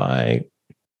by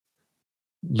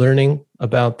learning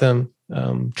about them,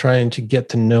 trying to get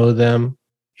to know them,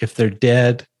 if they're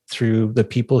dead, through the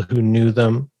people who knew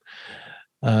them.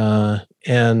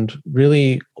 And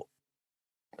really,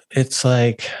 it's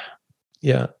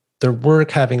their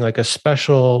work having a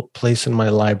special place in my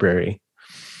library.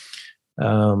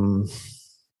 And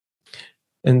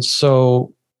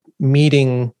so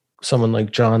meeting someone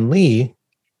like John Lee,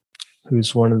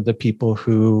 who's one of the people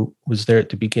who was there at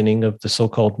the beginning of the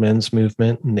so-called men's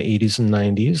movement in the 80s and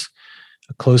 90s,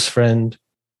 a close friend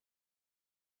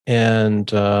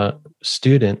and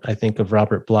student, I think, of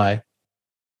Robert Bly.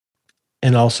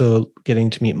 And also getting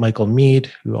to meet Michael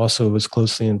Mead, who also was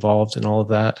closely involved in all of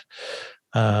that.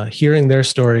 Hearing their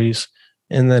stories,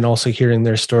 and then also hearing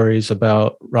their stories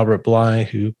about Robert Bly,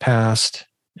 who passed.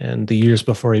 And the years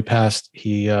before he passed,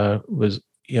 he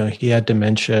he had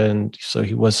dementia, and so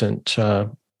he wasn't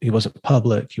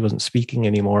public. He wasn't speaking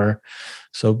anymore.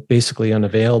 So basically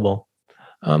unavailable.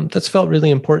 That's felt really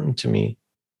important to me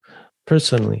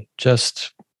personally,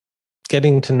 just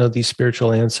getting to know these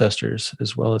spiritual ancestors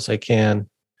as well as I can.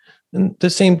 And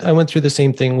I went through the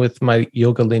same thing with my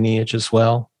yoga lineage as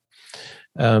well.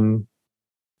 And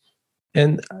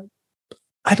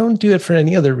I don't do it for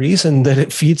any other reason that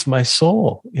it feeds my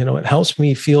soul. It helps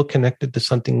me feel connected to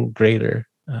something greater,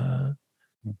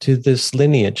 to this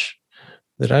lineage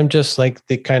that I'm just like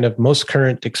the kind of most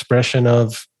current expression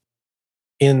of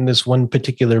in this one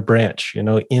particular branch,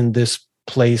 in this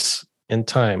place and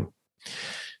time.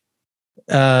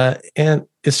 And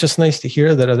it's just nice to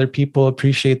hear that other people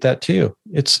appreciate that too.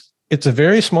 It's a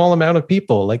very small amount of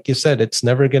people. Like you said, it's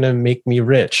never going to make me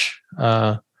rich.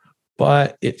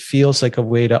 But it feels like a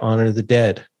way to honor the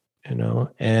dead,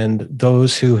 and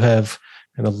those who have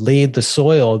kind of laid the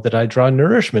soil that I draw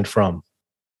nourishment from,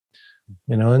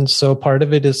 and so part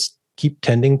of it is keep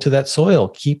tending to that soil,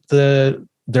 keep their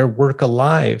work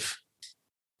alive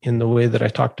in the way that I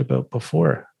talked about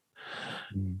before.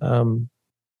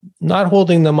 Not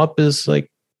holding them up as like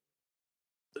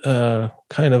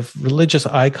kind of religious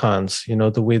icons,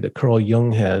 the way that Carl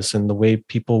Jung has, and the way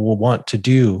people will want to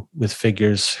do with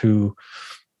figures who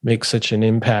make such an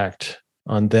impact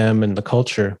on them and the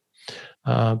culture.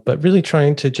 But really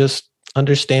trying to just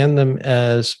understand them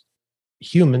as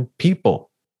human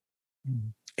people,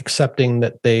 accepting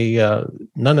that they,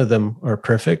 none of them are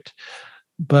perfect,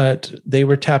 but they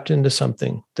were tapped into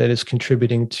something that is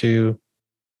contributing to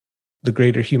the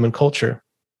greater human culture.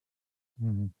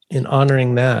 In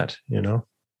honoring that,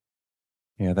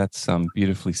 Yeah, that's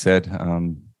beautifully said.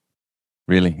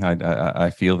 Really,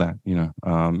 I feel that,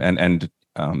 and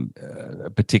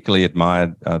particularly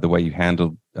admired the way you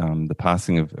handled the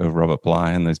passing of Robert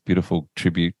Bly and those beautiful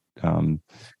tribute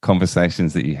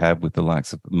conversations that you had with the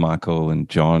likes of Michael and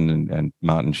John and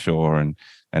Martin Shaw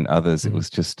and others. It was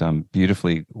just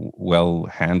beautifully well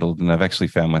handled, and I've actually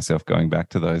found myself going back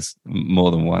to those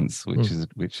more than once, which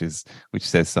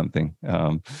says something.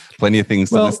 Plenty of things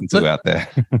to listen to out there.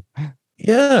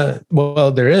 Yeah,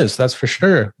 well, there is, that's for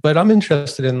sure. But I'm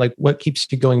interested in like what keeps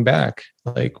you going back.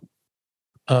 Like,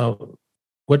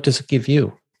 what does it give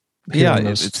you? Yeah,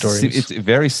 it's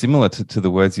very similar to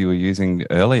the words you were using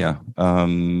earlier.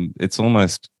 It's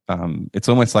almost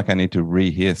like I need to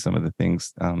rehear some of the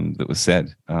things that were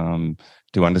said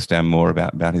to understand more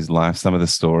about his life, some of the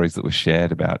stories that were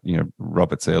shared about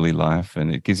Robert's early life,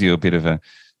 and it gives you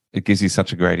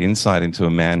such a great insight into a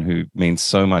man who means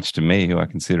so much to me, who I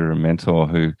consider a mentor,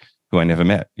 who I never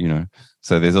met.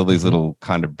 So there's all these little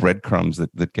kind of breadcrumbs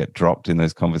that get dropped in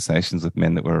those conversations with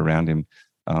men that were around him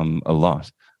a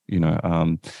lot.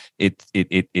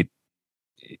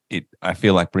 I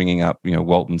feel like bringing up,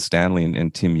 Walton Stanley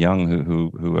and Tim Young,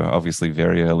 who are obviously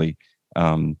very early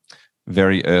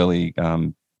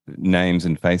names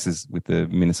and faces with the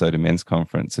Minnesota Men's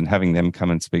Conference, and having them come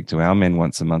and speak to our men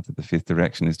once a month at the Fifth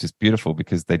Direction is just beautiful,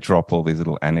 because they drop all these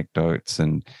little anecdotes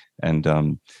and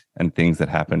things that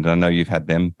happened. I know you've had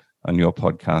them on your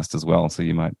podcast as well, so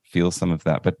you might feel some of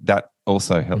that, but that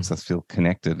also helps us feel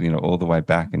connected, all the way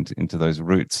back into those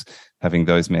roots, having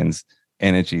those men's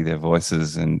energy, their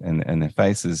voices and their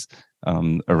faces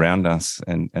around us,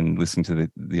 and listening to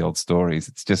the old stories.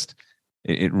 It's just,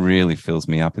 it really fills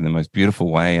me up in the most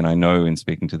beautiful way. And I know in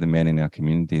speaking to the men in our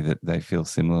community that they feel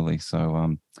similarly.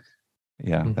 So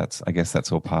I guess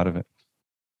that's all part of it.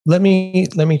 Let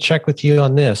me check with you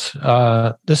on this.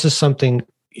 This is something,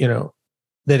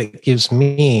 that it gives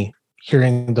me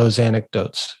hearing those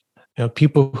anecdotes,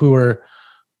 people who are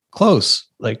close,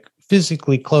 like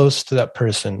physically close to that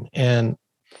person. And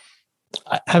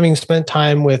having spent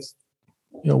time with,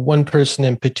 one person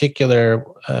in particular,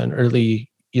 an early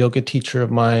yoga teacher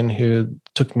of mine who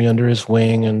took me under his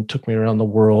wing and took me around the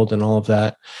world and all of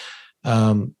that,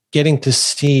 getting to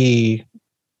see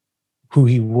who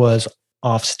he was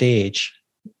off stage,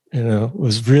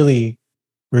 was really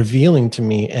revealing to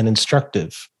me and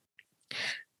instructive.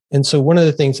 And so one of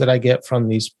the things that I get from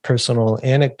these personal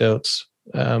anecdotes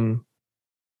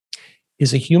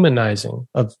is a humanizing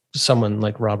of someone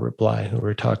like Robert Bly, who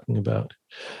we're talking about.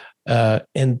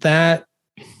 And that,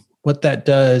 what that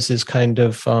does is kind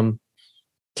of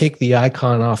take the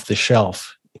icon off the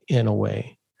shelf in a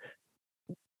way,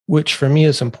 which for me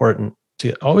is important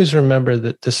to always remember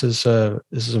that this is a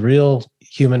real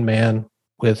human man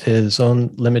with his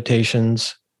own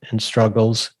limitations and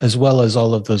struggles, as well as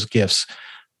all of those gifts,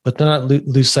 but not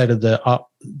lose sight of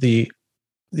the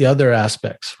other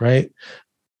aspects, right?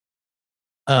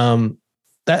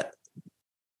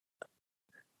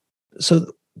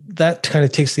 So that kind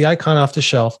of takes the icon off the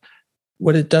shelf.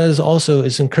 What it does also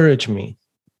is encourage me,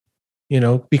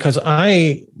 because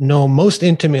I know most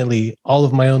intimately all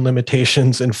of my own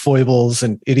limitations and foibles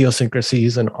and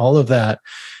idiosyncrasies and all of that.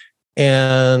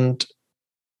 And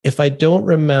if I don't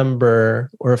remember,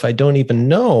 or if I don't even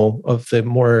know of the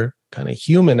more kind of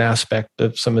human aspect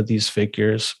of some of these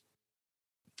figures,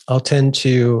 I'll tend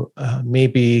to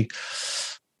maybe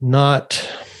not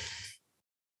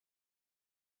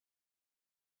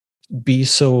be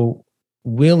so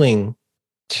willing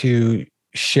to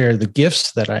share the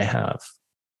gifts that I have,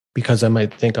 because I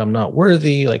might think I'm not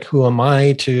worthy. Like, who am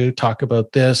I to talk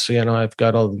about this? I've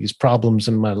got all these problems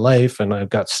in my life and I've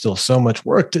got still so much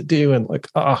work to do. And like,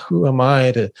 who am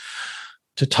I to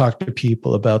talk to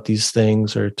people about these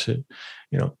things, or to,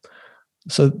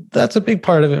 so that's a big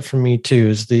part of it for me too,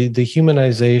 is the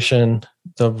humanization,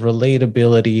 the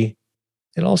relatability.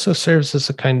 It also serves as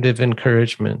a kind of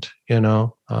encouragement,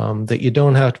 that you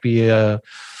don't have to be a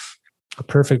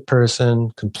perfect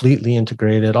person, completely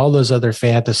integrated, all those other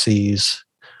fantasies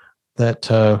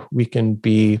that we can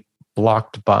be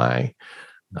blocked by,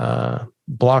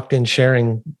 blocked in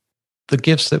sharing the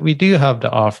gifts that we do have to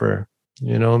offer.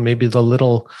 Maybe the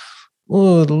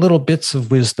little bits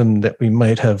of wisdom that we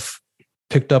might have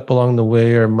picked up along the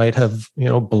way, or might have,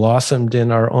 blossomed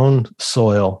in our own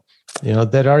soil,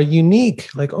 that are unique.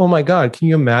 Like, oh my God, can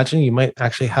you imagine? You might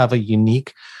actually have a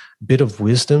unique bit of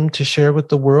wisdom to share with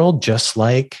the world, just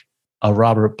like a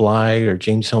Robert Bly or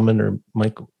James Hillman or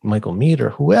Michael Mead or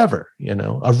whoever,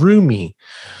 a Rumi.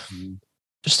 Mm-hmm.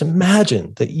 Just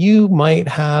imagine that you might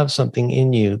have something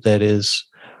in you that is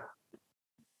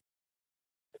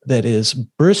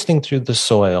bursting through the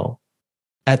soil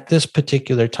at this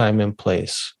particular time and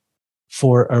place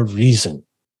for a reason.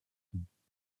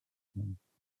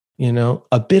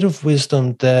 A bit of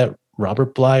wisdom that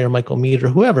Robert Bly or Michael Mead or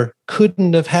whoever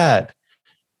couldn't have had,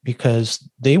 because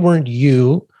they weren't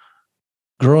you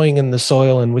growing in the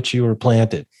soil in which you were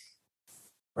planted.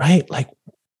 Right? Like,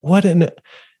 what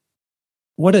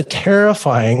a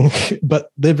terrifying but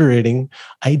liberating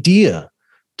idea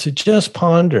to just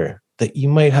ponder that you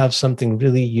might have something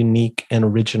really unique and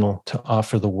original to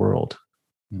offer the world.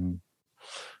 Mm.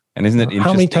 And isn't it interesting?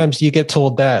 How many times do you get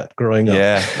told that growing up?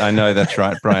 Yeah, I know, that's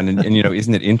right, Brian. And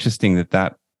isn't it interesting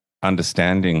that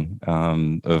understanding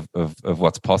of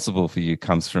what's possible for you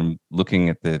comes from looking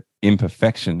at the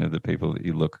imperfection of the people that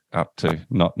you look up to,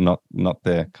 not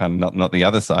their not the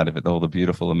other side of it, all the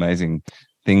beautiful, amazing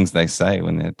things they say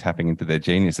when they're tapping into their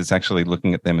genius. It's actually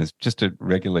looking at them as just a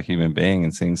regular human being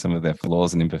and seeing some of their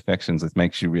flaws and imperfections that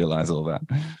makes you realize all that.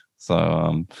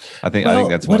 So I think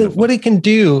that's wonderful. What it can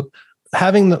do,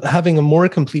 having a more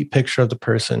complete picture of the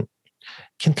person,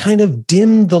 can kind of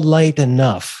dim the light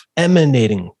enough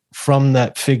emanating from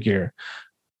that figure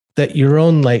that your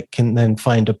own light can then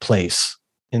find a place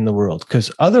in the world.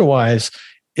 Because otherwise,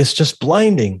 it's just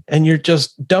blinding and you're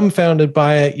just dumbfounded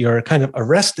by it. You're kind of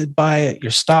arrested by it.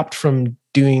 You're stopped from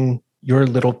doing your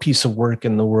little piece of work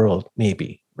in the world,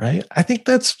 maybe, right? I think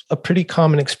that's a pretty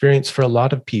common experience for a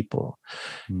lot of people.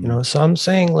 So I'm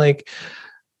saying, like,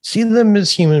 see them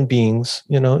as human beings.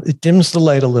 It dims the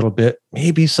light a little bit,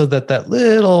 maybe so that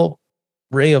little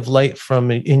ray of light from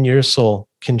in your soul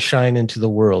can shine into the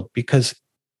world, because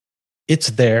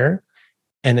it's there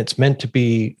and it's meant to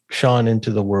be shone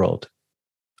into the world.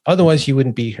 Otherwise, you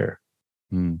wouldn't be here.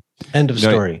 End of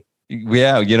story.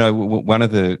 Yeah, one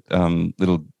of the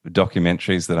little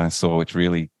documentaries that I saw, which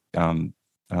really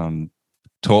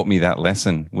taught me that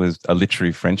lesson, was A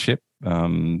Literary Friendship.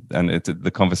 And it's the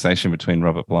conversation between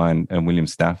Robert Bly and William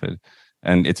Stafford.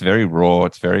 And it's very raw.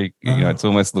 It's very, it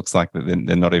almost looks like that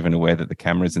they're not even aware that the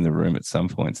camera's in the room at some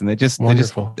points. And they're just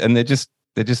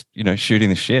shooting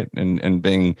the shit and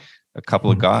being a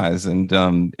couple of guys. And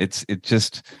it's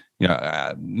just,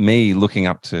 me looking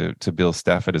up to Bill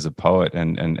Stafford as a poet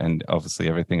and obviously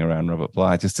everything around Robert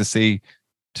Bly, just to see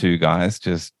two guys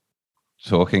just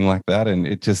talking like that. And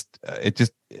it just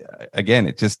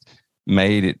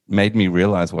made me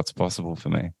realize what's possible for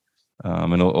me.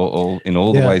 And all in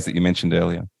all the ways that you mentioned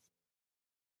earlier.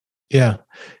 Yeah.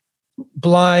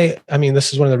 Bly, I mean,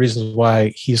 this is one of the reasons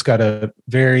why he's got a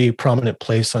very prominent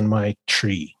place on my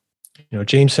tree.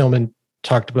 James Hillman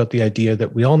talked about the idea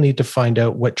that we all need to find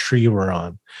out what tree we're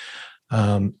on.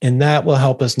 And that will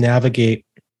help us navigate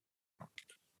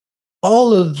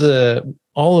all of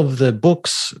the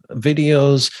books,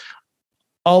 videos,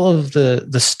 all of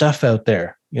the stuff out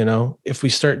there. If we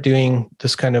start doing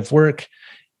this kind of work,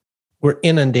 we're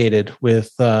inundated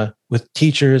with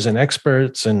teachers and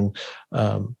experts and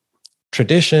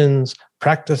traditions,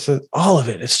 practices, all of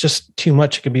it. It's just too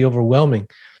much. It can be overwhelming.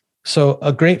 So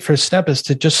a great first step is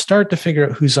to just start to figure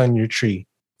out who's on your tree.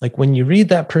 Like, when you read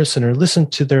that person or listen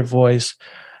to their voice,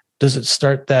 does it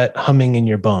start that humming in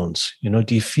your bones?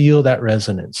 Do you feel that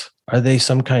resonance? Are they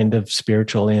some kind of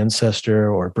spiritual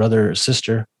ancestor or brother or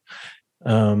sister?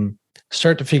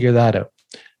 Start to figure that out.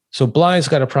 So Bly's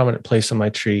got a prominent place on my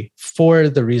tree for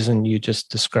the reason you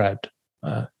just described.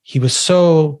 He was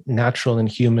so natural and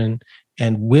human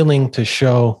and willing to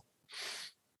show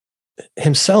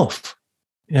himself,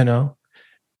 you know.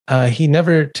 He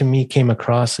never, to me, came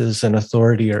across as an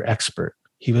authority or expert.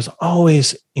 He was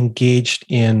always engaged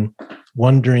in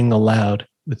wondering aloud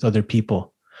with other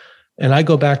people. And I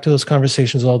go back to those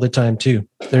conversations all the time, too.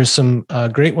 There's some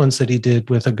great ones that he did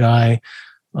with a guy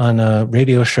on a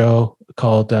radio show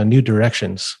called New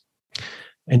Directions.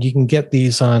 And you can get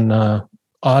these on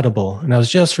Audible. And I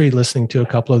was just re-listening to a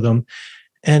couple of them.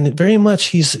 And very much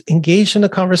he's engaged in a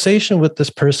conversation with this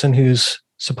person who's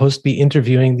supposed to be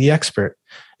interviewing the expert.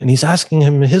 And he's asking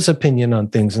him his opinion on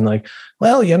things and like,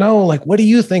 well, you know, like, what do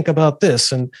you think about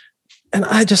this? And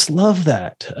I just love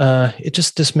that. It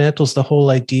just dismantles the whole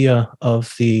idea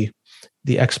of the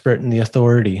expert and the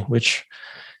authority, which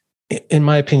in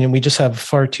my opinion, we just have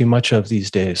far too much of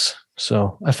these days.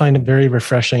 So I find it very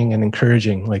refreshing and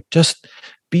encouraging. Like, just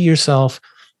be yourself.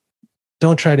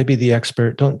 Don't try to be the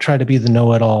expert. Don't try to be the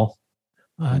know-it-all.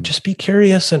 Just be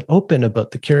curious and open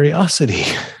about the curiosity.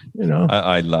 You know,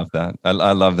 I love that. I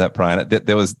love that, Brian.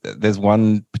 There's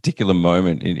one particular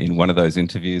moment in one of those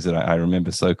interviews that I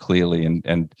remember so clearly,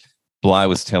 and Bly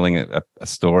was telling a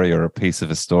story or a piece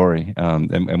of a story,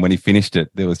 and when he finished it,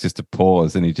 there was just a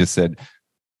pause, and he just said,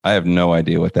 "I have no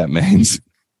idea what that means."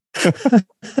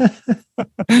 And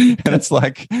it's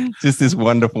like just this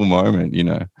wonderful moment, you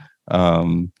know.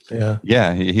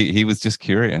 He was just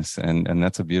curious, and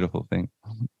that's a beautiful thing.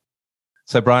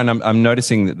 So, Brian, I'm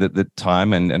noticing that the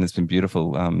time, and it's been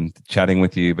beautiful chatting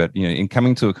with you. But, you know, in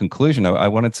coming to a conclusion, I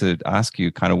wanted to ask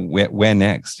you kind of where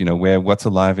next. You know, what's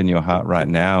alive in your heart right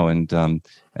now, and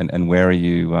where are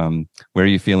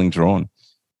you feeling drawn?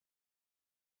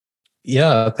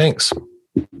 Yeah, thanks.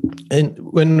 And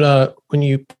when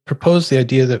you proposed the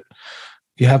idea that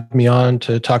you have me on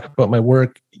to talk about my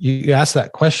work, you asked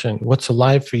that question: "What's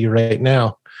alive for you right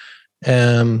now?"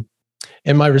 And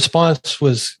my response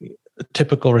was a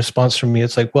typical response from me.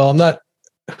 It's like, well,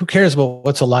 who cares about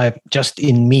what's alive just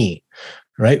in me,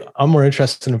 right? I'm more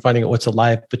interested in finding out what's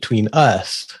alive between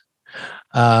us.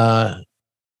 And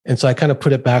so I kind of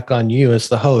put it back on you as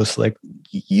the host, like,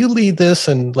 you lead this,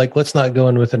 and like, let's not go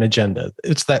in with an agenda.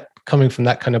 It's that coming from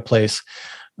that kind of place.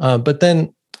 But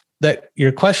then that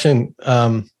your question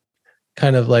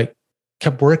kind of like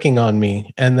kept working on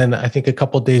me. And then I think a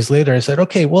couple of days later, I said,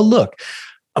 okay, well, look,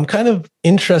 I'm kind of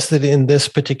interested in this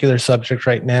particular subject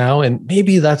right now, and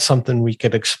maybe that's something we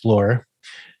could explore.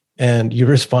 And you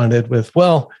responded with,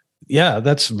 well, yeah,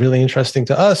 that's really interesting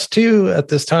to us too at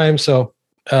this time. So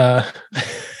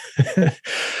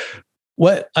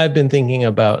what I've been thinking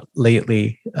about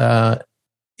lately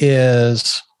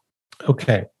is,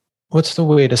 okay, what's the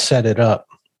way to set it up?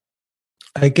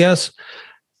 I guess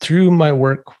through my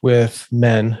work with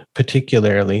men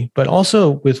particularly, but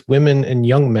also with women and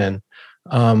young men,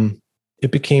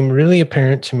 it became really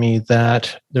apparent to me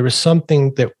that there was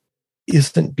something that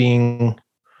isn't being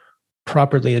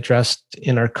properly addressed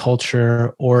in our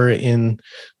culture or in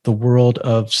the world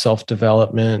of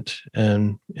self-development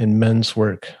and in men's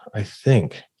work, I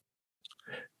think.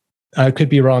 I could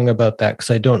be wrong about that because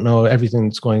I don't know everything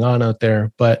that's going on out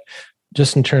there, but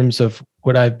just in terms of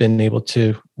what I've been able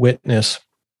to witness,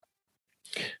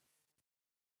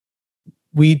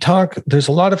 there's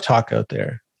a lot of talk out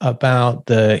there about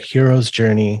the hero's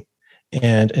journey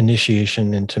and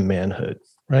initiation into manhood,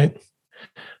 right?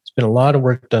 There's been a lot of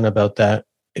work done about that.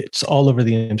 It's all over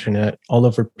the internet, all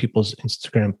over people's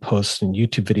Instagram posts and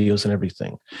YouTube videos and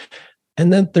everything.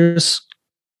 And then there's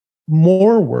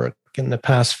more work in the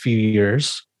past few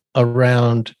years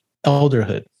around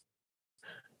elderhood.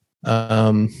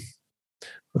 But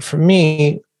for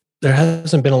me, there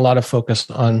hasn't been a lot of focus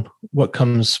on what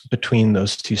comes between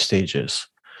those two stages.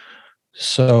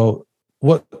 So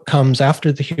what comes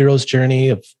after the hero's journey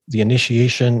of the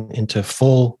initiation into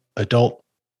full adult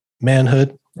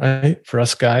manhood, right? For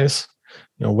us guys,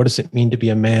 you know, what does it mean to be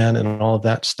a man and all of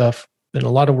that stuff? Been a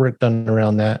lot of work done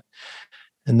around that.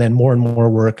 And then more and more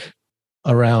work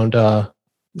around the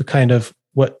kind of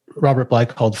what Robert Bly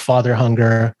called father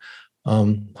hunger,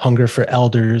 hunger for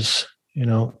elders. You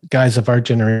know, guys of our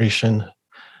generation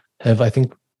have, I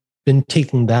think, been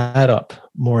taking that up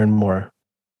more and more.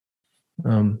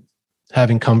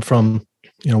 Having come from,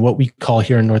 you know, what we call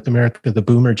here in North America, the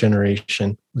boomer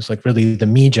generation, was like really the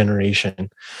me generation.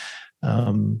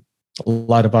 A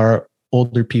lot of our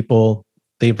older people,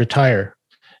 they retire.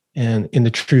 And in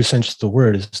the true sense of the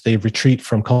word, is they retreat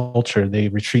from culture, they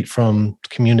retreat from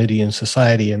community and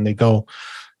society, and they go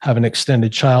have an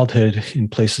extended childhood in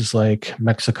places like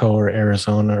Mexico or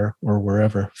Arizona or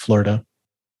wherever, Florida.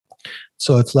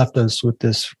 So it's left us with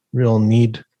this real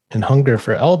need and hunger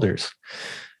for elders.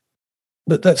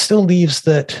 But that still leaves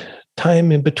that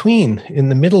time in between, in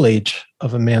the middle age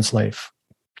of a man's life.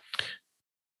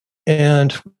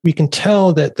 And we can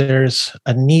tell that there's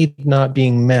a need not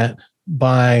being met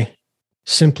by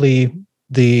simply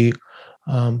the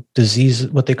disease,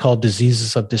 what they call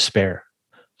diseases of despair.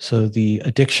 So the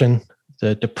addiction,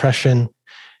 the depression,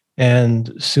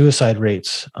 and suicide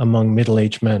rates among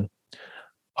middle-aged men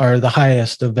are the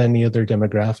highest of any other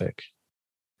demographic.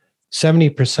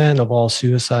 70% of all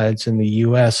suicides in the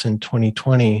US in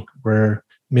 2020 were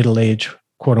middle-aged,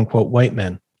 quote-unquote, white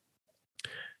men.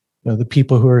 The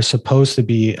people who are supposed to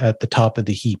be at the top of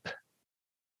the heap,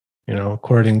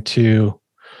 according to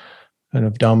kind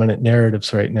of dominant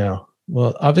narratives right now.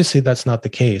 Well, obviously that's not the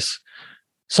case.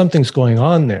 Something's going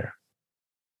on there.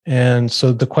 And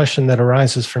so the question that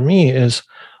arises for me is,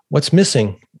 what's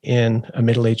missing in a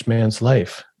middle-aged man's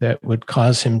life that would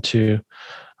cause him to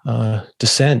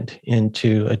descend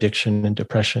into addiction and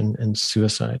depression and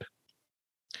suicide?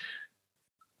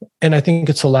 And I think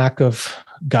it's a lack of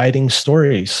guiding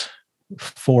stories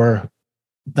for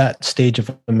that stage of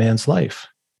a man's life.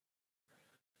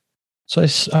 So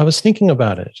I was thinking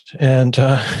about it and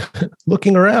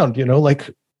looking around,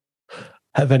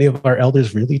 have any of our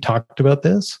elders really talked about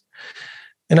this?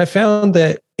 And I found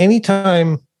that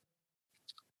anytime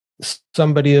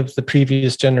somebody of the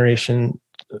previous generation,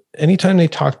 anytime they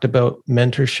talked about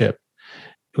mentorship,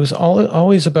 it was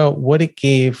always about what it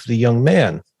gave the young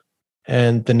man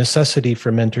and the necessity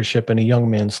for mentorship in a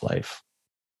young man's life.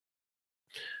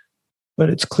 But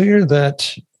it's clear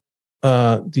that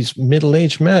these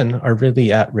middle-aged men are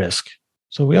really at risk.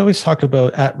 So we always talk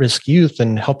about at-risk youth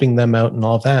and helping them out and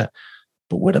all that.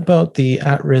 But what about the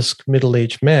at-risk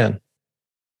middle-aged man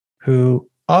who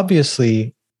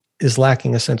obviously is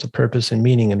lacking a sense of purpose and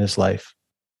meaning in his life?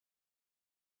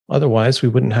 Otherwise, we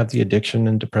wouldn't have the addiction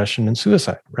and depression and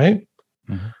suicide, right?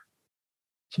 Mm-hmm.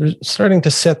 So we're starting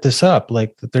to set this up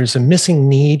like that there's a missing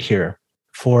need here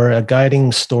for a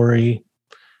guiding story,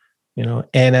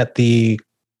 and at the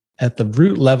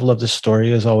root level of the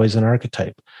story is always an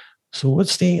archetype. So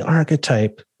what's the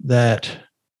archetype that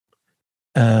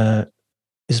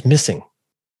is missing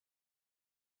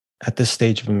at this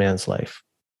stage of a man's life?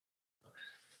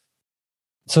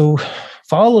 So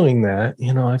following that,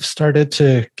 I've started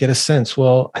to get a sense,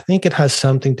 well, I think it has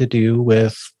something to do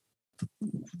with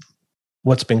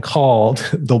what's been called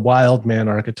the wild man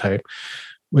archetype,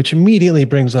 which immediately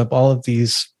brings up all of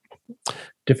these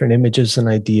different images and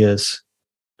ideas.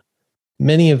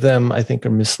 Many of them, I think,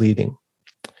 are misleading.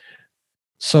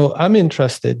 So I'm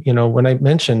interested, when I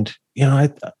mentioned,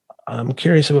 I'm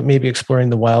curious about maybe exploring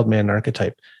the wild man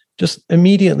archetype. Just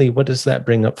immediately, what does that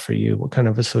bring up for you? What kind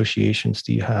of associations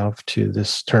do you have to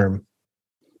this term?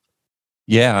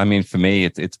 Yeah, I mean, for me,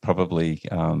 it's probably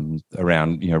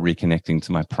around reconnecting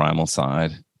to my primal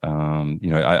side.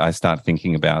 I start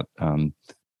thinking about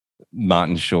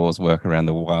Martin Shaw's work around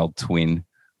the wild twin.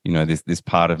 This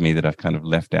part of me that I've kind of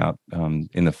left out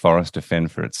in the forest to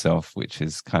fend for itself, which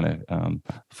is kind of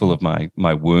full of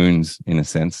my wounds in a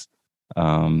sense,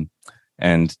 and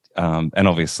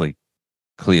obviously,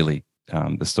 clearly,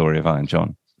 the story of Iron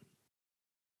John.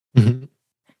 Mm-hmm.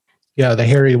 Yeah, the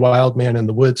hairy wild man in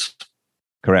the woods.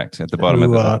 Correct, at the bottom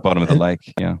of the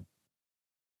lake. Yeah,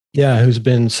 yeah, who's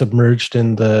been submerged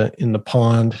in the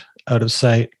pond, out of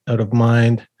sight, out of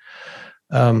mind.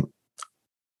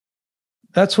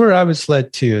 That's where I was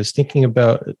led to, is thinking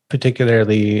about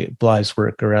particularly Bly's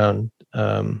work around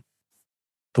the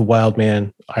wild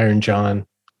man, Iron John,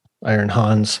 Iron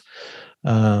Hans.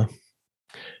 The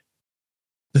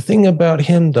thing about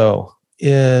him, though,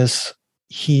 is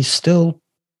he's still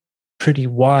pretty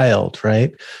wild,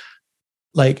 right?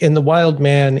 Like in the wild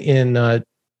man in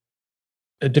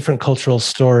different cultural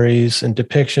stories and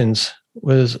depictions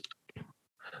was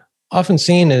often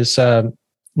seen as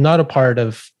not a part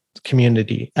of the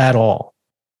community at all.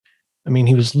 I mean,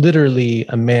 he was literally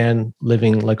a man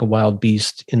living like a wild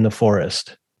beast in the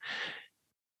forest.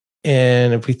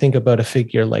 And if we think about a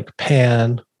figure like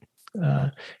Pan,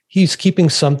 he's keeping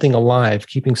something alive,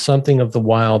 keeping something of the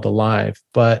wild alive,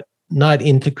 but not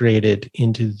integrated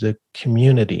into the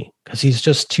community because he's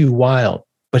just too wild.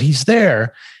 But he's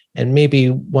there, and maybe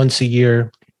once a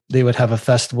year they would have a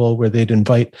festival where they'd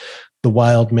invite the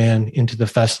wild man into the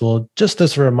festival, just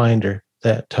as a reminder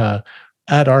that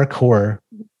at our core,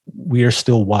 we are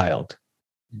still wild,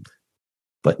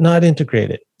 but not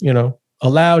integrated,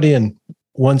 allowed in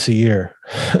once a year.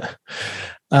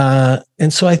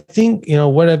 And so I think,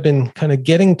 what I've been kind of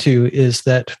getting to is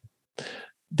that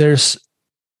the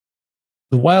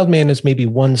wild man is maybe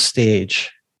one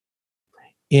stage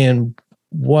in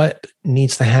what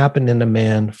needs to happen in a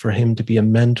man for him to be a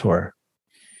mentor.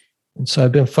 And so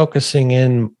I've been focusing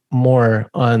in more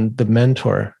on the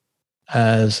mentor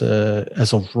as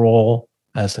a role,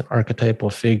 as an archetypal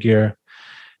figure,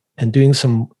 and doing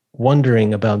some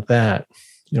wondering about that.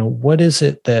 What is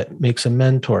it that makes a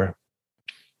mentor?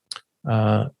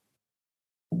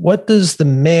 What does the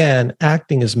man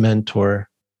acting as mentor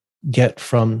get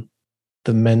from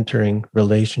the mentoring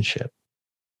relationship?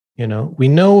 We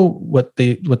know what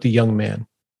the young man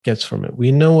gets from it.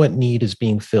 We know what need is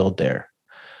being filled there.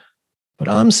 But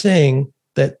I'm saying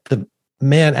that the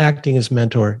man acting as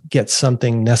mentor gets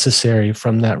something necessary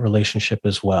from that relationship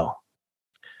as well.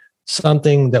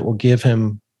 Something that will give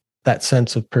him that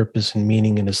sense of purpose and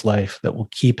meaning in his life that will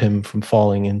keep him from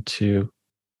falling into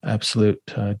absolute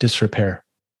disrepair.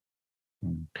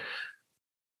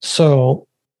 So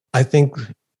I think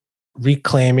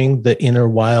reclaiming the inner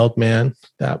wild man,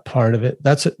 that part of it,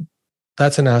 that's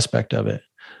an aspect of it.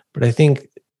 But I think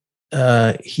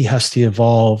he has to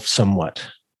evolve somewhat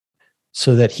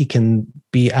so that he can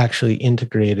be actually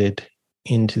integrated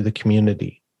into the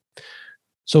community.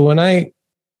 So when I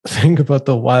think about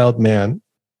the wild man,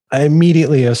 I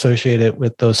immediately associate it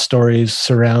with those stories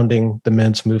surrounding the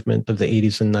men's movement of the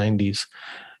 80s and 90s.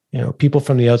 People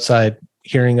from the outside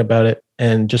hearing about it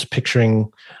and just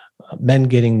picturing men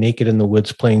getting naked in the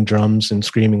woods, playing drums and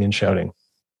screaming and shouting.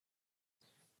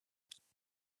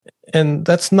 And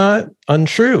that's not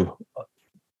untrue.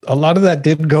 A lot of that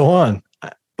did go on,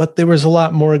 but there was a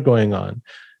lot more going on.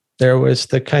 There was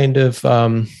the kind of,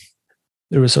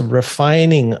 there was a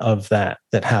refining of that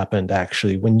happened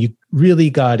actually when you really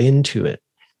got into it.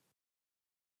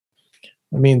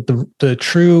 I mean, the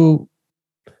true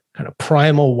kind of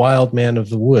primal wild man of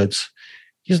the woods,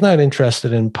 he's not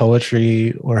interested in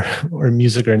poetry or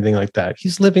music or anything like that.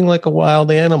 He's living like a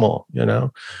wild animal,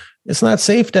 It's not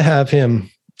safe to have him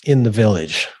in the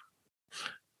village.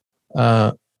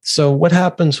 So what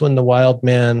happens when the wild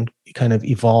man kind of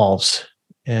evolves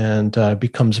and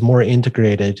becomes more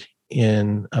integrated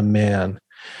in a man?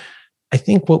 I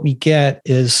think what we get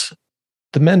is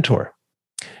the mentor.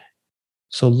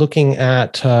 So looking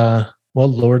at,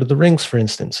 Lord of the Rings, for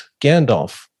instance,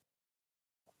 Gandalf,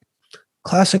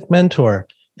 classic mentor,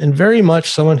 and very much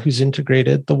someone who's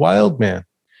integrated the wild man.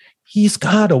 He's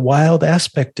got a wild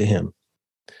aspect to him.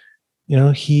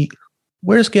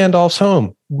 Where's Gandalf's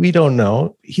home? We don't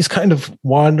know. He's kind of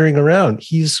wandering around.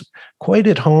 He's quite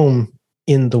at home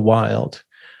in the wild.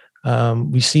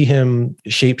 We see him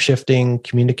shape-shifting,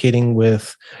 communicating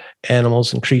with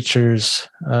animals and creatures.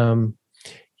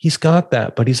 He's got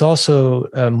that, but he's also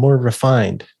more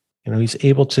refined. He's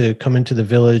able to come into the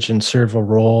village and serve a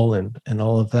role and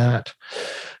all of that.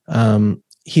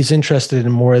 He's interested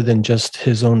in more than just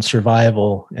his own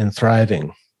survival and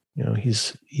thriving.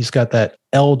 He's got that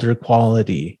elder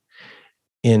quality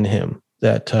in him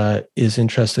that is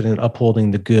interested in upholding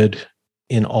the good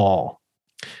in all.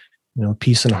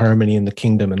 Peace and harmony in the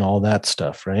kingdom and all that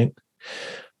stuff, right?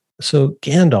 So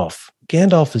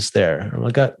Gandalf is there.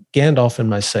 I got Gandalf in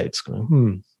my sights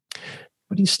going,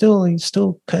 but he's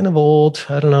still kind of old.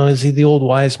 I don't know. Is he the old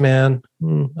wise man?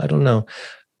 I don't know.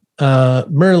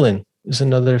 Merlin is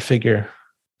another figure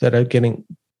that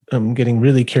I'm getting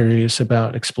really curious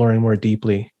about exploring more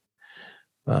deeply.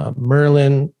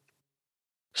 Merlin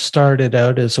started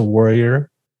out as a warrior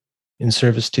in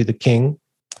service to the king.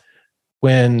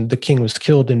 When the king was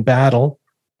killed in battle,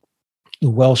 the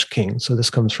Welsh king, so this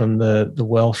comes from the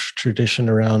Welsh tradition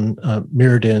around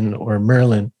Myrddin or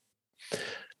Merlin.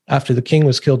 After the king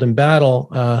was killed in battle,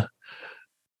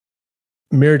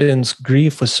 Myrddin's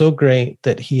grief was so great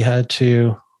that he had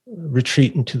to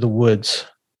retreat into the woods.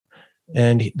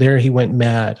 And there he went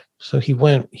mad. So he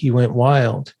went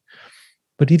wild,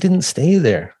 but he didn't stay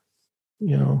there.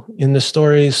 In the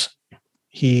stories,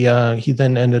 he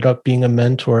then ended up being a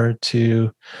mentor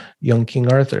to young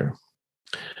King Arthur.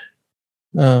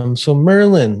 So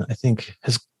Merlin, I think,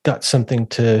 has got something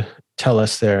to tell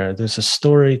us there. There's a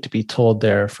story to be told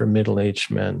there for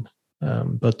middle-aged men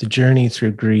about the journey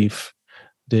through grief,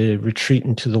 the retreat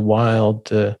into the wild,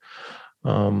 the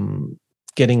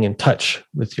getting in touch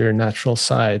with your natural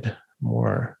side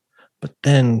more, but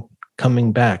then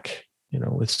coming back,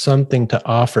 with something to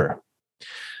offer.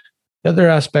 The other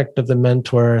aspect of the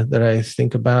mentor that I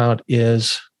think about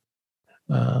is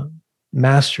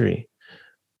mastery.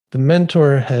 The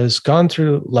mentor has gone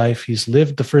through life. He's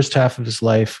lived the first half of his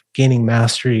life gaining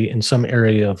mastery in some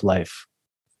area of life.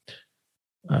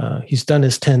 He's done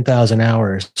his 10,000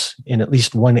 hours in at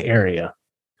least one area.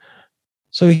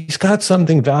 So he's got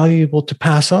something valuable to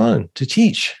pass on, to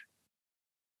teach.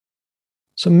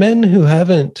 So men who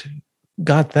haven't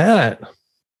got that,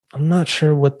 I'm not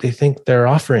sure what they think they're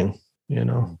offering, you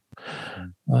know.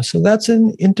 So that's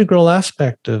an integral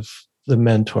aspect of the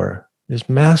mentor, is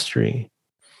mastery,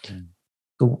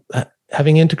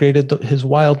 having integrated his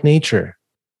wild nature,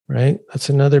 right? That's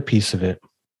another piece of it.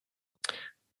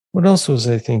 What else was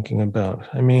I thinking about?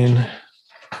 I mean,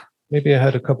 maybe I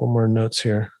had a couple more notes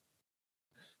here.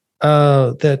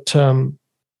 Yeah,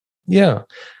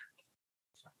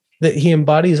 that he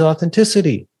embodies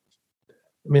authenticity.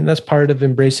 I mean, that's part of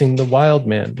embracing the wild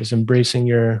man, is embracing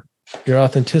your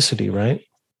authenticity, right?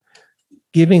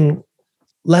 Giving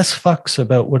less fucks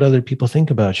about what other people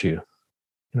think about you.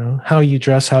 You know, how you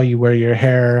dress, how you wear your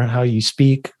hair, how you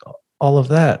speak, all of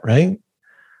that, right?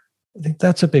 I think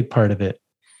that's a big part of it.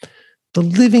 The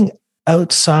living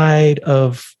outside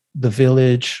of the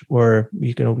village, or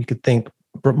we could think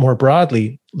more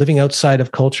broadly, living outside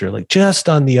of culture, like just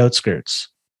on the outskirts.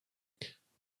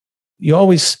 You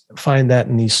always find that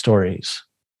in these stories.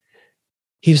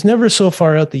 He's never so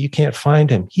far out that you can't find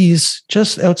him. He's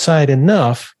just outside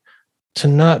enough to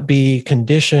not be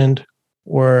conditioned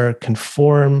or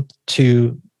conform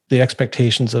to the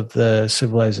expectations of the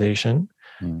civilization,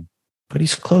 but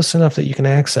he's close enough that you can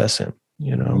access him.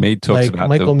 You know, Mead talks about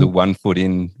the 1 foot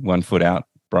in, 1 foot out,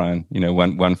 Brian. You know,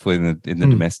 one foot in the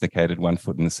domesticated, 1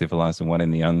 foot in the civilized, and one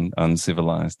in the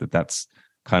uncivilized. That's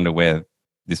kind of where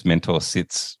this mentor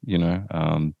sits. You know,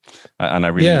 and I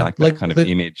really like that kind of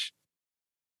image.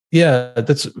 Yeah,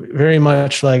 that's very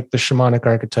much like the shamanic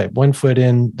archetype. 1 foot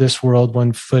in this world,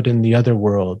 1 foot in the other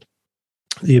world.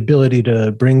 The ability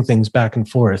to bring things back and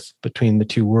forth between the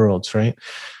two worlds, right?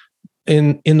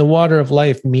 In The Water of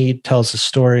Life, Mead tells a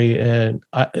story, an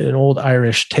old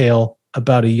Irish tale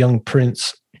about a young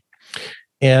prince.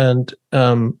 And,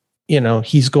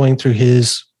 he's going through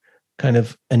his kind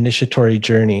of initiatory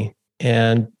journey.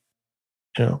 And,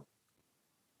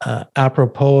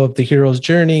 apropos of the hero's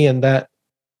journey and that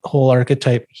whole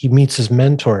archetype, he meets his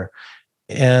mentor.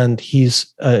 And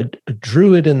he's a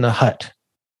druid in the hut,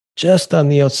 just on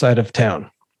the outside of town.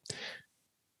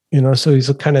 So he's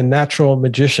a kind of natural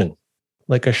magician,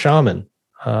 like a shaman,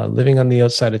 living on the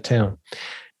outside of town.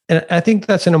 And I think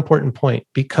that's an important point,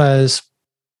 because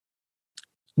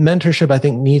mentorship, I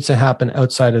think, needs to happen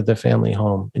outside of the family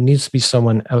home. It needs to be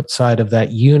someone outside of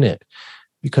that unit,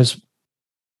 because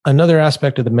another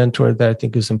aspect of the mentor that I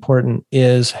think is important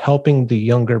is helping the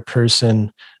younger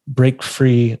person break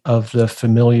free of the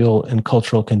familial and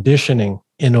cultural conditioning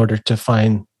in order to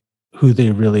find who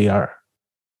they really are,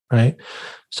 right?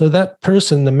 So that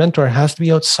person, the mentor, has to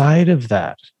be outside of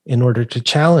that in order to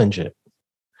challenge it.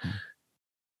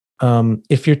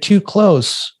 If you're too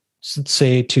close, let's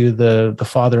say, to the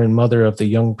father and mother of the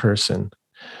young person,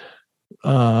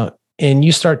 and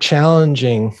you start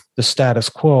challenging the status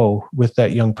quo with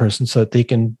that young person so that they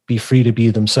can be free to be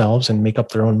themselves and make up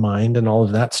their own mind and all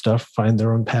of that stuff, find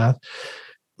their own path,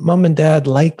 mom and dad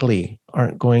likely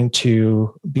aren't going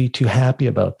to be too happy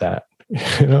about that,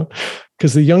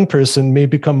 because the young person may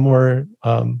become more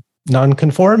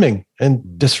non-conforming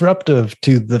and disruptive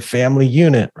to the family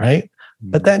unit, right?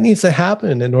 But that needs to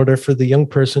happen in order for the young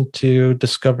person to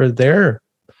discover their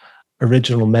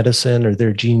original medicine or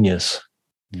their genius.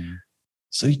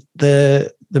 So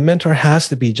the mentor has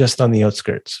to be just on the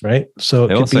outskirts, right? So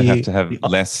they also have to have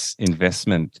less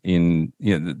investment in,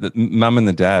 the mum and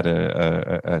the dad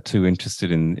are too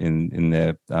interested in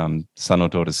their son or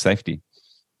daughter's safety.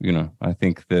 I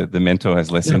think the mentor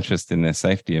has less interest in their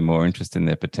safety and more interest in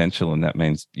their potential, and that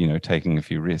means taking a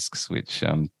few risks, which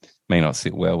may not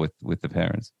sit well with the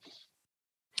parents.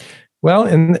 Well,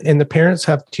 and the parents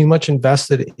have too much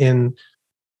invested in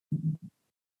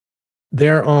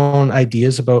their own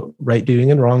ideas about right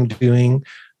doing and wrong doing,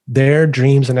 their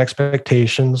dreams and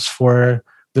expectations for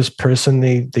this person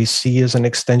they see as an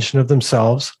extension of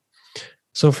themselves.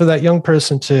 So for that young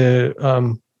person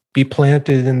to be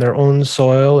planted in their own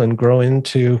soil and grow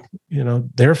into,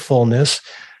 their fullness,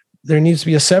 there needs to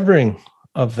be a severing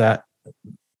of that,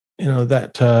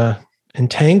 that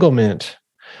entanglement.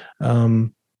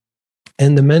 And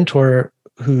the mentor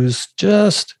who's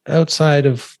just outside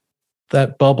of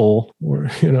that bubble,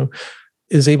 or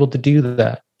is able to do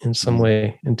that in some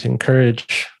way and to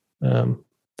encourage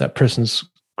that person's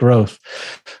growth.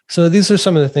 So these are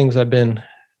some of the things I've been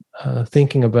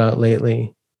thinking about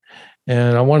lately,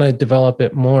 and I want to develop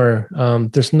it more.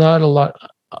 There's not a lot,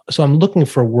 so I'm looking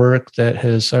for work that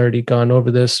has already gone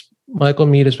over this. Michael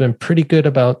Mead has been pretty good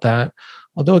about that,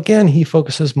 although again, he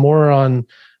focuses more on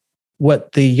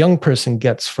what the young person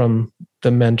gets from the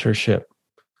mentorship.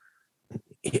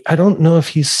 I don't know if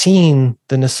he's seen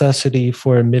the necessity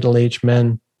for middle-aged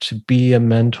men to be a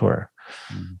mentor.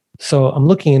 So I'm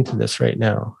looking into this right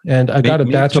now, and I got a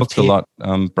batch of tape.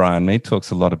 Brian Mead talks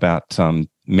a lot about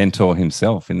Mentor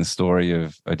himself in the story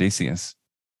of Odysseus,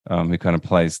 who kind of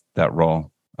plays that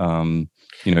role.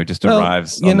 Just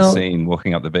arrives on the scene,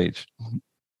 walking up the beach.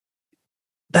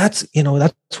 That's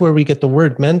where we get the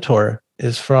word mentor,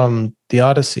 is from the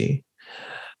Odyssey.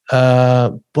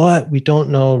 But we don't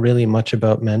know really much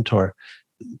about Mentor.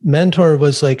 Mentor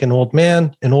was like an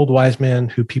old wise man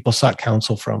who people sought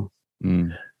counsel from.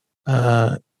 Mm.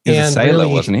 He was a sailor,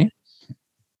 wasn't he?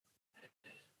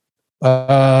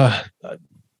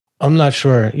 I'm not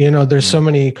sure. There's so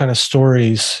many kind of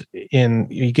stories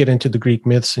you get into the Greek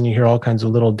myths and you hear all kinds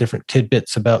of little different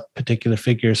tidbits about particular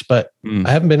figures, but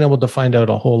I haven't been able to find out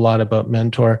a whole lot about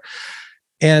Mentor.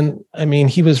 And I mean,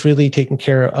 he was really taking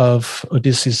care of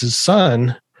Odysseus'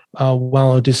 son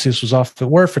while Odysseus was off at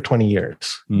war for 20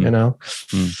 years,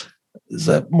 Is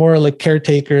that more like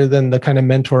caretaker than the kind of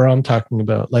mentor I'm talking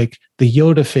about? Like the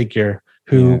Yoda figure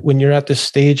who, when you're at this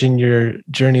stage in your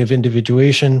journey of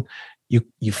individuation,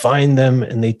 you find them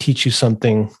and they teach you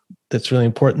something that's really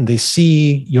important. They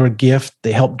see your gift.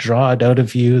 They help draw it out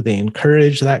of you. They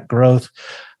encourage that growth.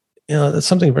 That's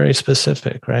something very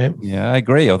specific, right? Yeah, I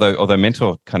agree. Although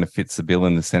Mentor kind of fits the bill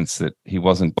in the sense that he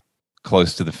wasn't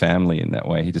close to the family in that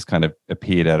way. He just kind of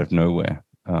appeared out of nowhere.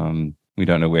 We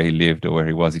don't know where he lived or where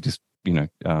he was. He just,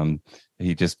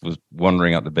 he just was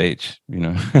wandering up the beach,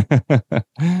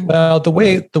 Well, the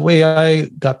way I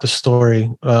got the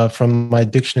story from my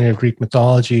dictionary of Greek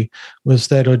mythology was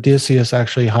that Odysseus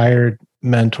actually hired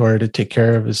Mentor to take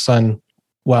care of his son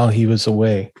while he was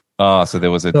away. Oh, so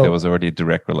there was already a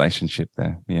direct relationship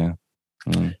there. Yeah.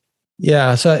 Mm.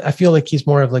 Yeah. So I feel like he's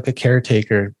more of like a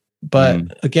caretaker, but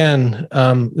again,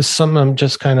 it's something I'm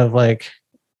just kind of like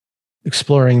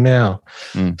exploring now.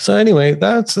 So anyway,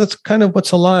 that's kind of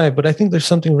what's alive, but I think there's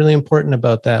something really important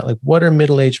about that. Like, what are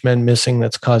middle-aged men missing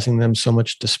that's causing them so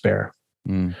much despair?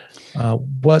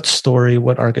 What story,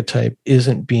 what archetype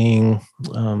isn't being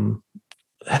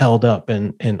held up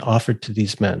and offered to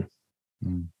these men?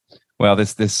 Well,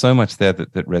 there's so much there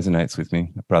that resonates with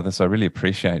me, brother. So I really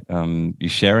appreciate you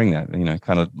sharing that,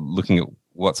 kind of looking at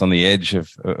what's on the edge of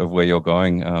where you're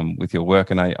going with your work.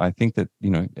 And I think that,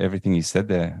 everything you said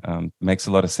there makes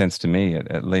a lot of sense to me,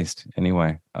 at least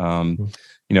anyway.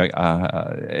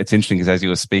 It's interesting because as you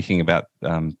were speaking about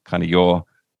kind of your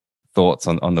thoughts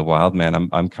on the wild man,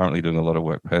 I'm currently doing a lot of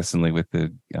work personally with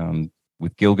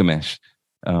with Gilgamesh.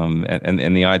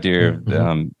 And the idea of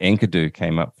Enkidu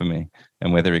came up for me,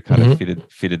 and whether it kind of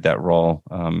fitted that role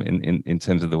in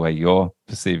terms of the way you're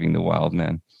perceiving the wild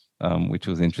man, which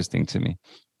was interesting to me.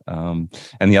 And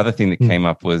the other thing that came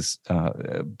up was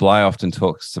Bly often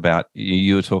talks about,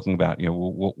 you were talking about,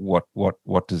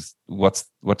 what does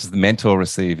the mentor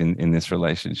receive in this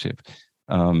relationship?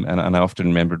 And I often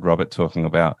remembered Robert talking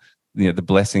about, the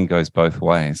blessing goes both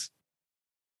ways.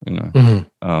 The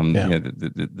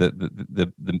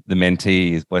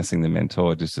mentee is blessing the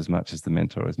mentor just as much as the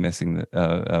mentor is blessing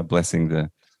the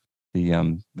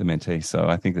mentee. So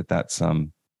I think that's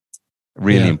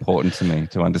really important to me,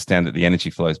 to understand that the energy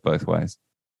flows both ways.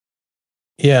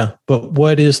 Yeah, but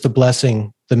what is the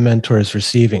blessing the mentor is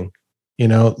receiving?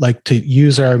 Like, to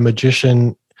use our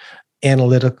magician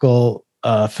analytical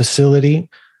facility.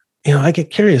 I get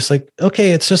curious, like,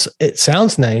 okay, it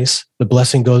sounds nice. The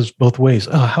blessing goes both ways.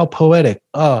 Oh, how poetic.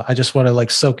 Oh, I just want to like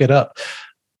soak it up.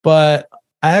 But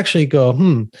I actually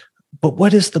go, but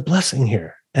what is the blessing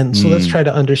here? And so let's try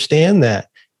to understand that.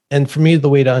 And for me, the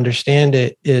way to understand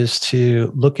it is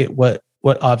to look at what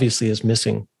obviously is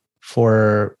missing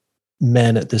for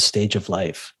men at this stage of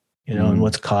life, and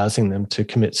what's causing them to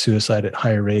commit suicide at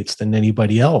higher rates than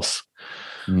anybody else.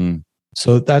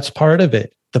 So that's part of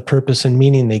it. The purpose and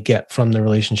meaning they get from the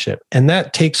relationship. And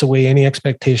that takes away any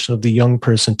expectation of the young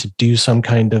person to do some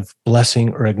kind of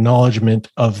blessing or acknowledgement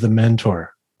of the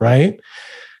mentor, right?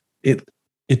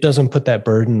 It doesn't put that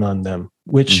burden on them,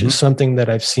 which is something that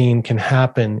I've seen can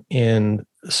happen in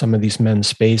some of these men's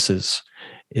spaces,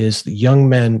 is the young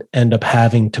men end up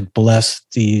having to bless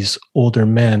these older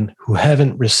men who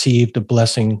haven't received a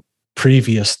blessing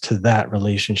previous to that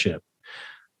relationship.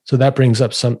 So that brings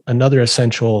up another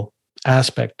essential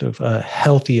aspect of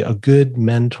a good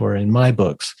mentor in my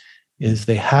books, is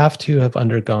they have to have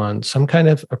undergone some kind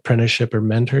of apprenticeship or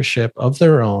mentorship of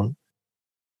their own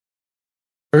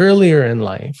earlier in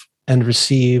life and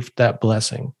received that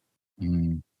blessing.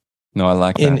 No, I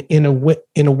like that. In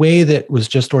a way that was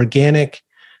just organic,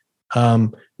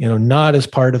 not as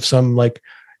part of some like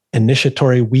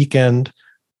initiatory weekend,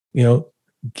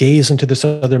 gaze into this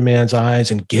other man's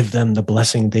eyes and give them the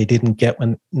blessing they didn't get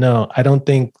when. No, I don't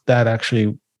think that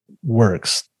actually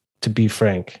works, to be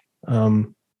frank.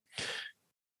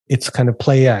 It's kind of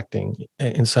play acting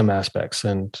in some aspects.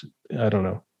 And I don't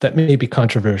know, that may be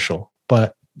controversial,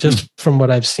 but just from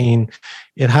what I've seen,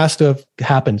 it has to have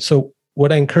happened. So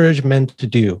what I encourage men to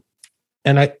do,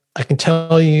 and I can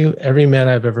tell you every man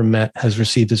I've ever met has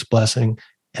received this blessing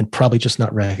and probably just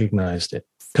not recognized it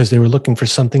because they were looking for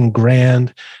something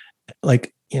grand,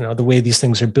 like, the way these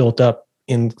things are built up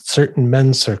in certain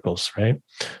men's circles, right?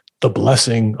 The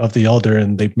blessing of the elder,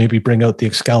 and they maybe bring out the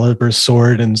Excalibur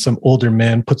sword and some older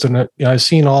man puts in I've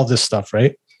seen all this stuff,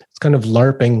 right? It's kind of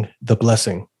LARPing the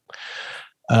blessing,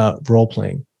 role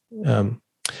playing.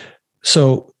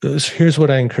 So here's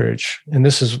what I encourage, and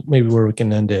this is maybe where we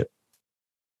can end it.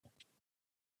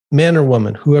 Man or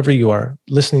woman, whoever you are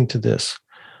listening to this,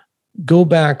 go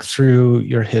back through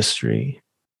your history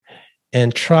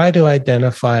and try to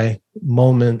identify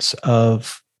moments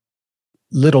of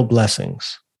little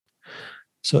blessings.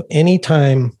 So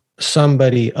anytime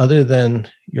somebody other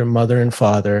than your mother and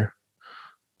father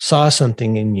saw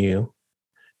something in you,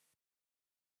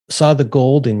 saw the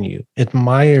gold in you,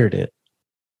 admired it,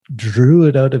 drew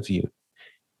it out of you,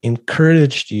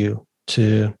 encouraged you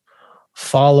to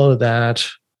follow that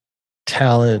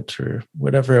talent or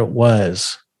whatever it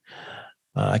was,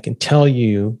 I can tell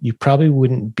you, you probably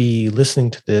wouldn't be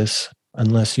listening to this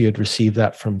unless you had received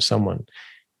that from someone.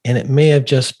 And it may have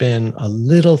just been a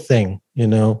little thing,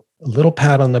 a little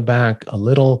pat on the back, a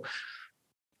look,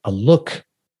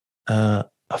 a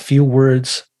few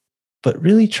words, but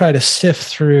really try to sift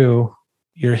through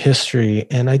your history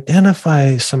and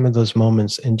identify some of those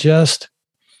moments and just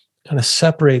kind of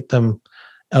separate them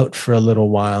out for a little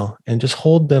while and just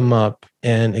hold them up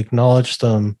and acknowledge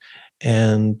them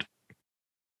and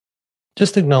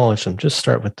just acknowledge them. Just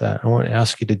start with that. I won't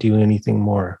ask you to do anything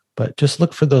more. But just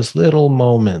look for those little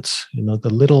moments, the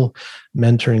little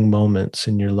mentoring moments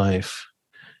in your life.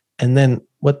 And then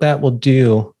what that will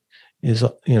do is,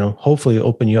 hopefully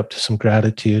open you up to some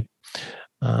gratitude,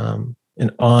 and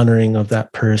honoring of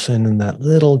that person and that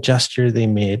little gesture they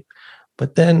made.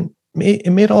 But then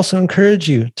it may also encourage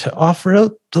you to offer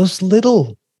out those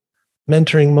little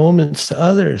mentoring moments to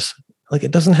others. Like,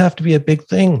 it doesn't have to be a big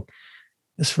thing.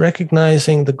 It's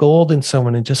recognizing the gold in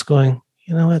someone and just going,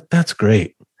 you know what, that's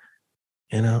great.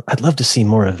 I'd love to see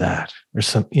more of that or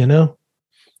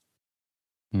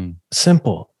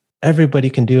simple. Everybody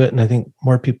can do it. And I think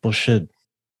more people should.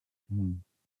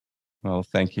 Well,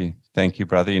 thank you. Thank you,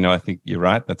 brother. I think you're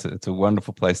right. It's a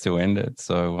wonderful place to end it.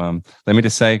 So let me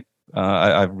just say,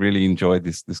 I've really enjoyed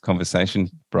this conversation,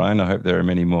 Brian. I hope there are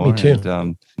many more. Me too.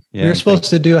 And, we were supposed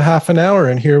to do a half an hour,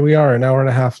 and here we are, an hour and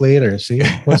a half later. See,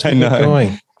 let's keep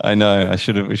going. I know.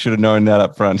 We should have known that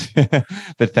up front.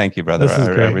 But thank you, brother.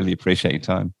 I really appreciate your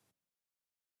time.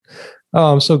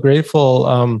 Oh, I'm so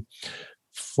grateful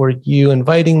for you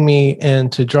inviting me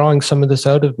and to drawing some of this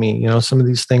out of me. Some of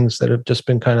these things that have just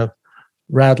been kind of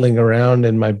rattling around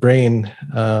in my brain.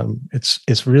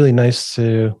 It's really nice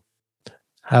to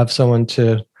have someone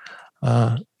to,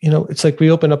 it's like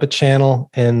we open up a channel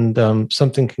and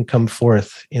something can come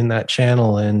forth in that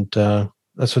channel. And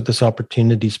that's what this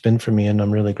opportunity's been for me. And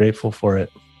I'm really grateful for it.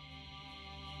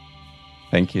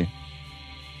 Thank you.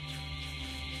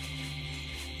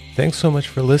 Thanks so much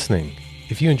for listening.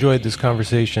 If you enjoyed this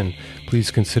conversation,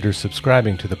 please consider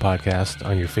subscribing to the podcast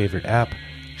on your favorite app,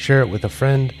 share it with a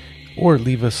friend, or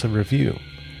leave us a review.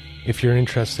 If you're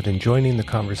interested in joining the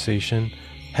conversation,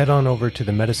 head on over to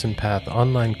the Medicine Path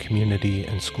online community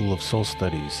and School of Soul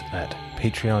Studies at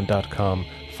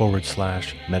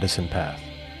patreon.com/Medicine Path.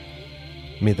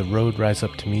 May the road rise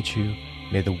up to meet you.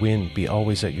 May the wind be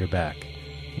always at your back.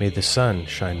 May the sun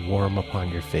shine warm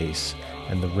upon your face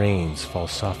and the rains fall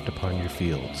soft upon your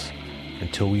fields.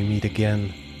 Until we meet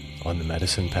again on the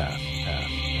Medicine Path.